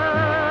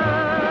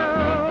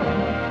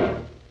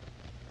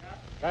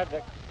 Right,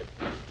 Vic.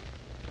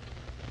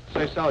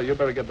 Say, Sally, you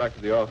better get back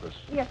to the office.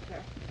 Yes,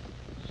 sir.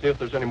 See if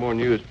there's any more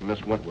news from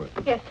Miss Wentworth.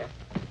 Yes, sir.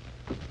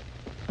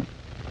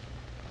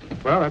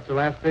 Well, that's the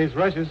last day's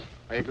rushes.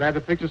 Are you glad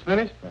the picture's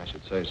finished? I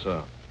should say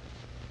so.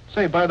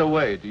 Say, by the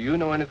way, do you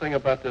know anything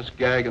about this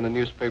gag in the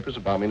newspapers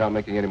about me not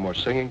making any more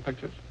singing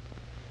pictures?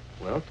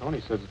 Well, Tony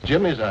says it's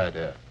Jimmy's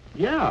idea.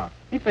 Yeah.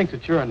 He thinks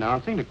that you're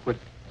announcing to quit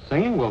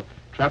singing will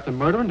trap the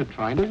murderer into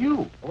trying to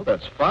you. Oh,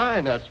 that's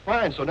fine. That's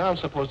fine. So now I'm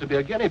supposed to be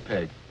a guinea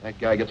pig. That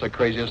guy gets the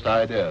craziest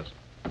ideas.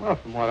 Well,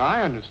 from what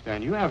I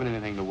understand, you haven't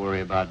anything to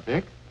worry about,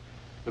 Vic.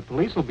 The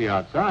police will be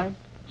outside.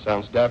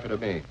 Sounds daffy to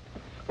me.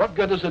 What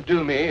good does it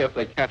do me if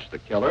they catch the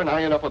killer and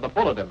I end up with a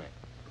bullet in me?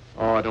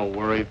 Oh, don't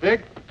worry,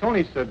 Vic.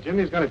 Tony said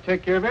Jimmy's going to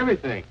take care of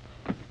everything.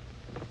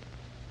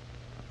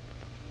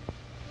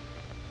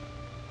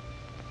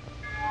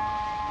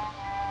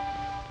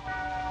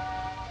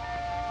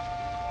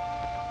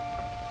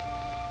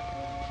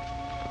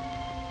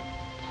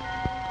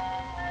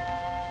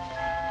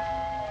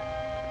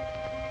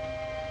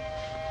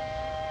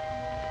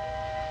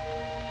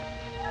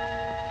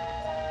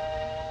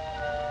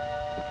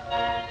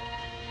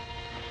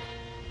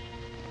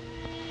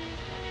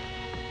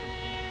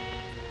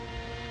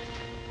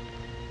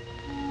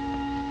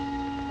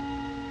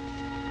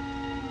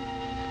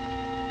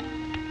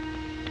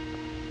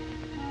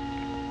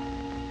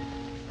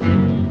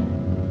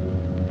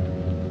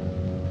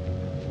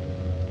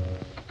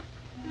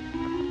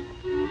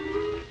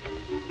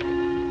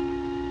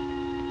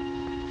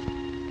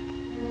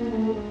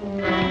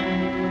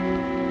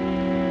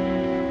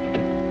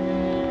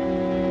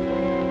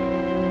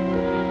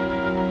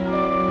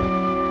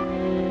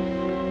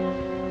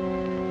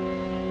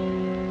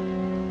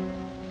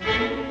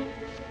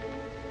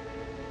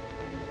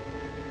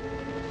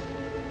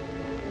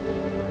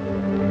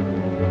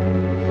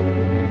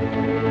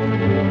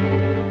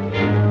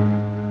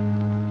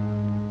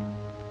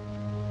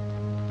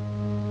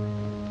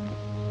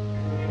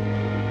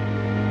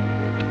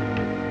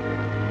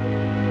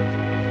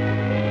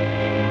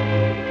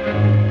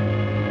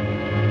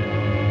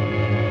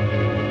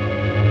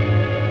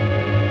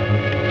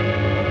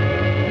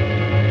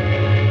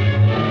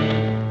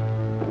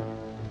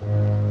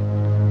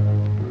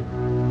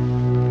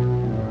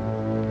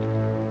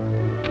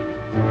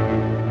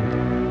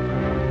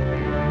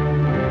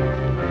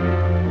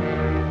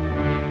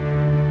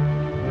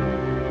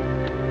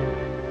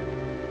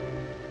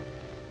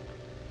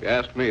 If you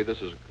ask me,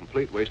 this is a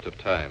complete waste of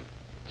time.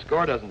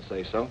 Score doesn't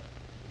say so.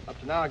 Up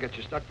to now, I got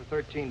you stuck for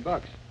 $13.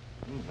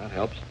 That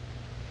helps.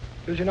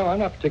 Because, you know, I'm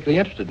not particularly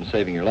interested in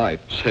saving your life.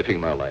 Saving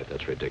my life,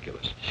 that's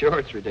ridiculous. Sure,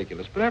 it's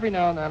ridiculous. But every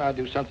now and then, I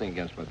do something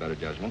against my better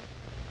judgment.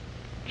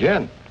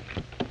 Jen,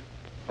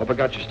 hope I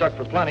got you stuck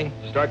for plenty.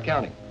 Start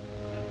counting.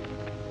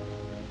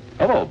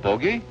 Hello,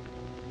 Bogey.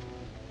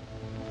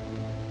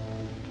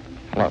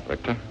 Hello,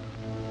 Victor.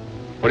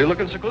 What are you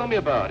looking so gloomy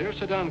about? Here,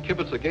 sit down and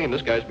kibitz the game.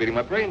 This guy's beating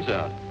my brains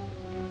out.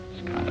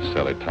 It's kind of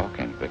silly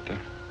talking, Victor.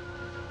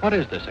 What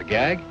is this, a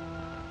gag?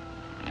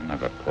 I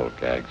never pull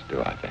gags,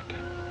 do I, Victor?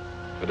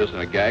 If it isn't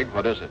a gag,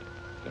 what is it?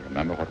 You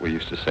remember what we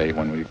used to say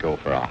when we'd go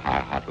for a high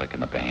hot lick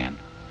in the band?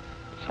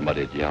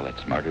 Somebody'd yell,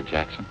 "It's murder,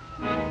 Jackson."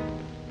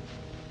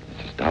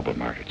 This is double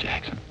murder,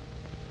 Jackson.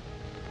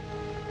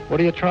 What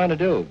are you trying to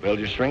do? Build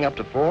your string up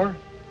to 4?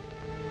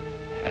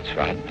 That's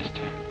right,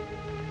 mister.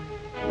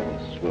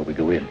 This is where we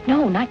go in.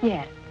 No, not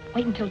yet.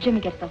 Wait until Jimmy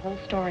gets the whole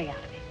story out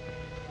of it.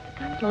 The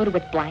gun's loaded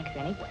with blanks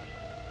anyway.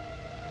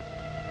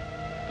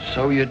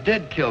 So you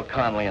did kill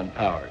Conley and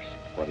Powers.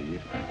 What do you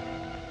think?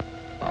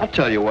 I'll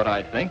tell you what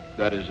I think.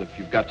 That is, if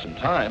you've got some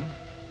time.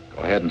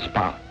 Go ahead and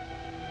spout.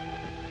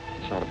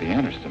 This ought to be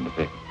interesting to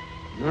Vic.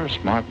 You're a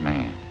smart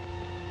man.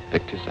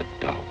 Victor's a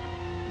dope.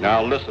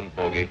 Now listen,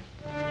 Bogey.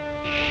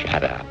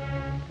 Shut up.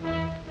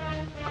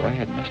 Go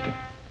ahead, mister.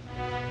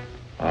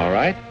 All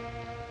right.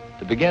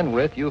 To begin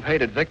with, you've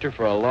hated Victor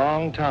for a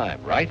long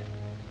time, right?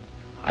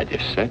 I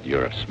just said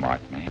you're a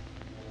smart man.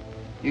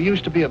 You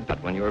used to be a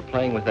butt when you were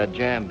playing with that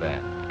jam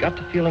band. Got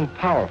to feeling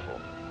powerful.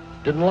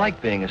 Didn't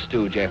like being a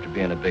stooge after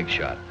being a big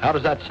shot. How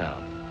does that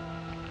sound?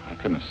 I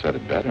couldn't have said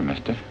it better,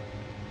 mister.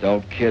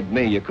 Don't kid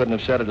me. You couldn't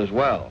have said it as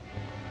well.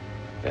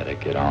 Better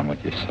get on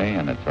what you're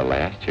saying. It's the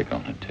last you're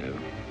gonna do.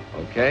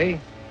 Okay.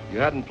 You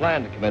hadn't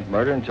planned to commit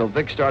murder until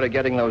Vic started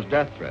getting those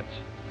death threats.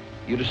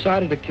 You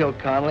decided to kill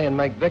Conley and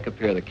make Vic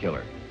appear the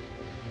killer.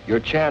 Your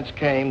chance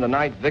came the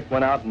night Vic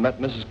went out and met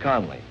Mrs.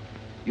 Conley.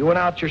 You went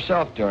out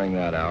yourself during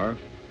that hour,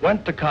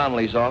 went to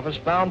Conley's office,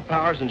 found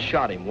Powers, and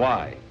shot him.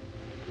 Why?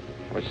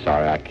 I was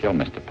sorry I killed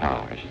Mr.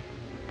 Powers.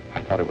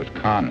 I thought it was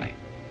Conley.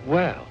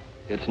 Well,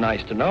 it's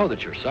nice to know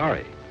that you're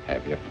sorry.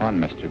 Have your fun,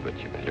 mister, but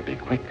you better be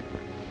quick.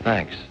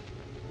 Thanks.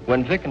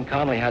 When Vic and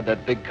Conley had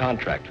that big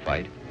contract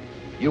fight,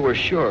 you were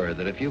sure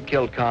that if you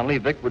killed Conley,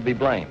 Vic would be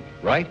blamed,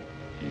 right?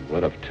 He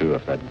would have, too,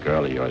 if that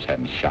girl of yours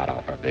hadn't shot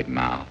off her big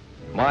mouth.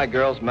 My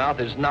girl's mouth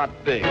is not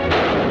big.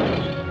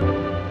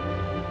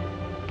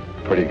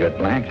 Pretty good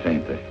blanks,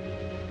 ain't they?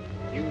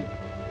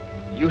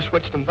 You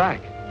switched them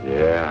back.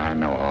 Yeah, I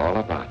know all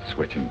about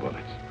switching bullets.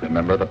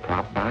 Remember the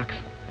prop box?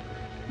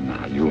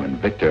 Now you and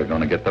Victor are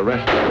gonna get the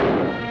rest of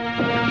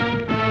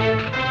it.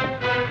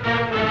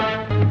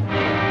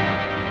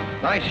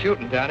 Nice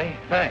shooting, Danny.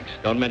 Thanks.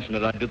 Don't mention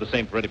it. I'd do the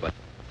same for anybody.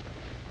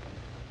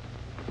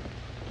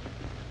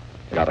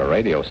 You got a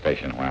radio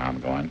station where I'm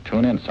going.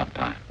 Tune in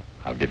sometime.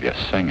 I'll give you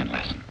a singing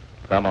lesson.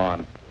 Come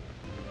on.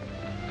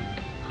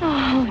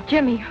 Oh,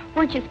 Jimmy,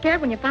 weren't you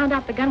scared when you found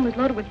out the gun was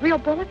loaded with real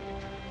bullets?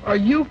 Are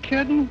you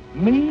kidding?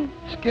 Me?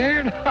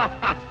 Scared?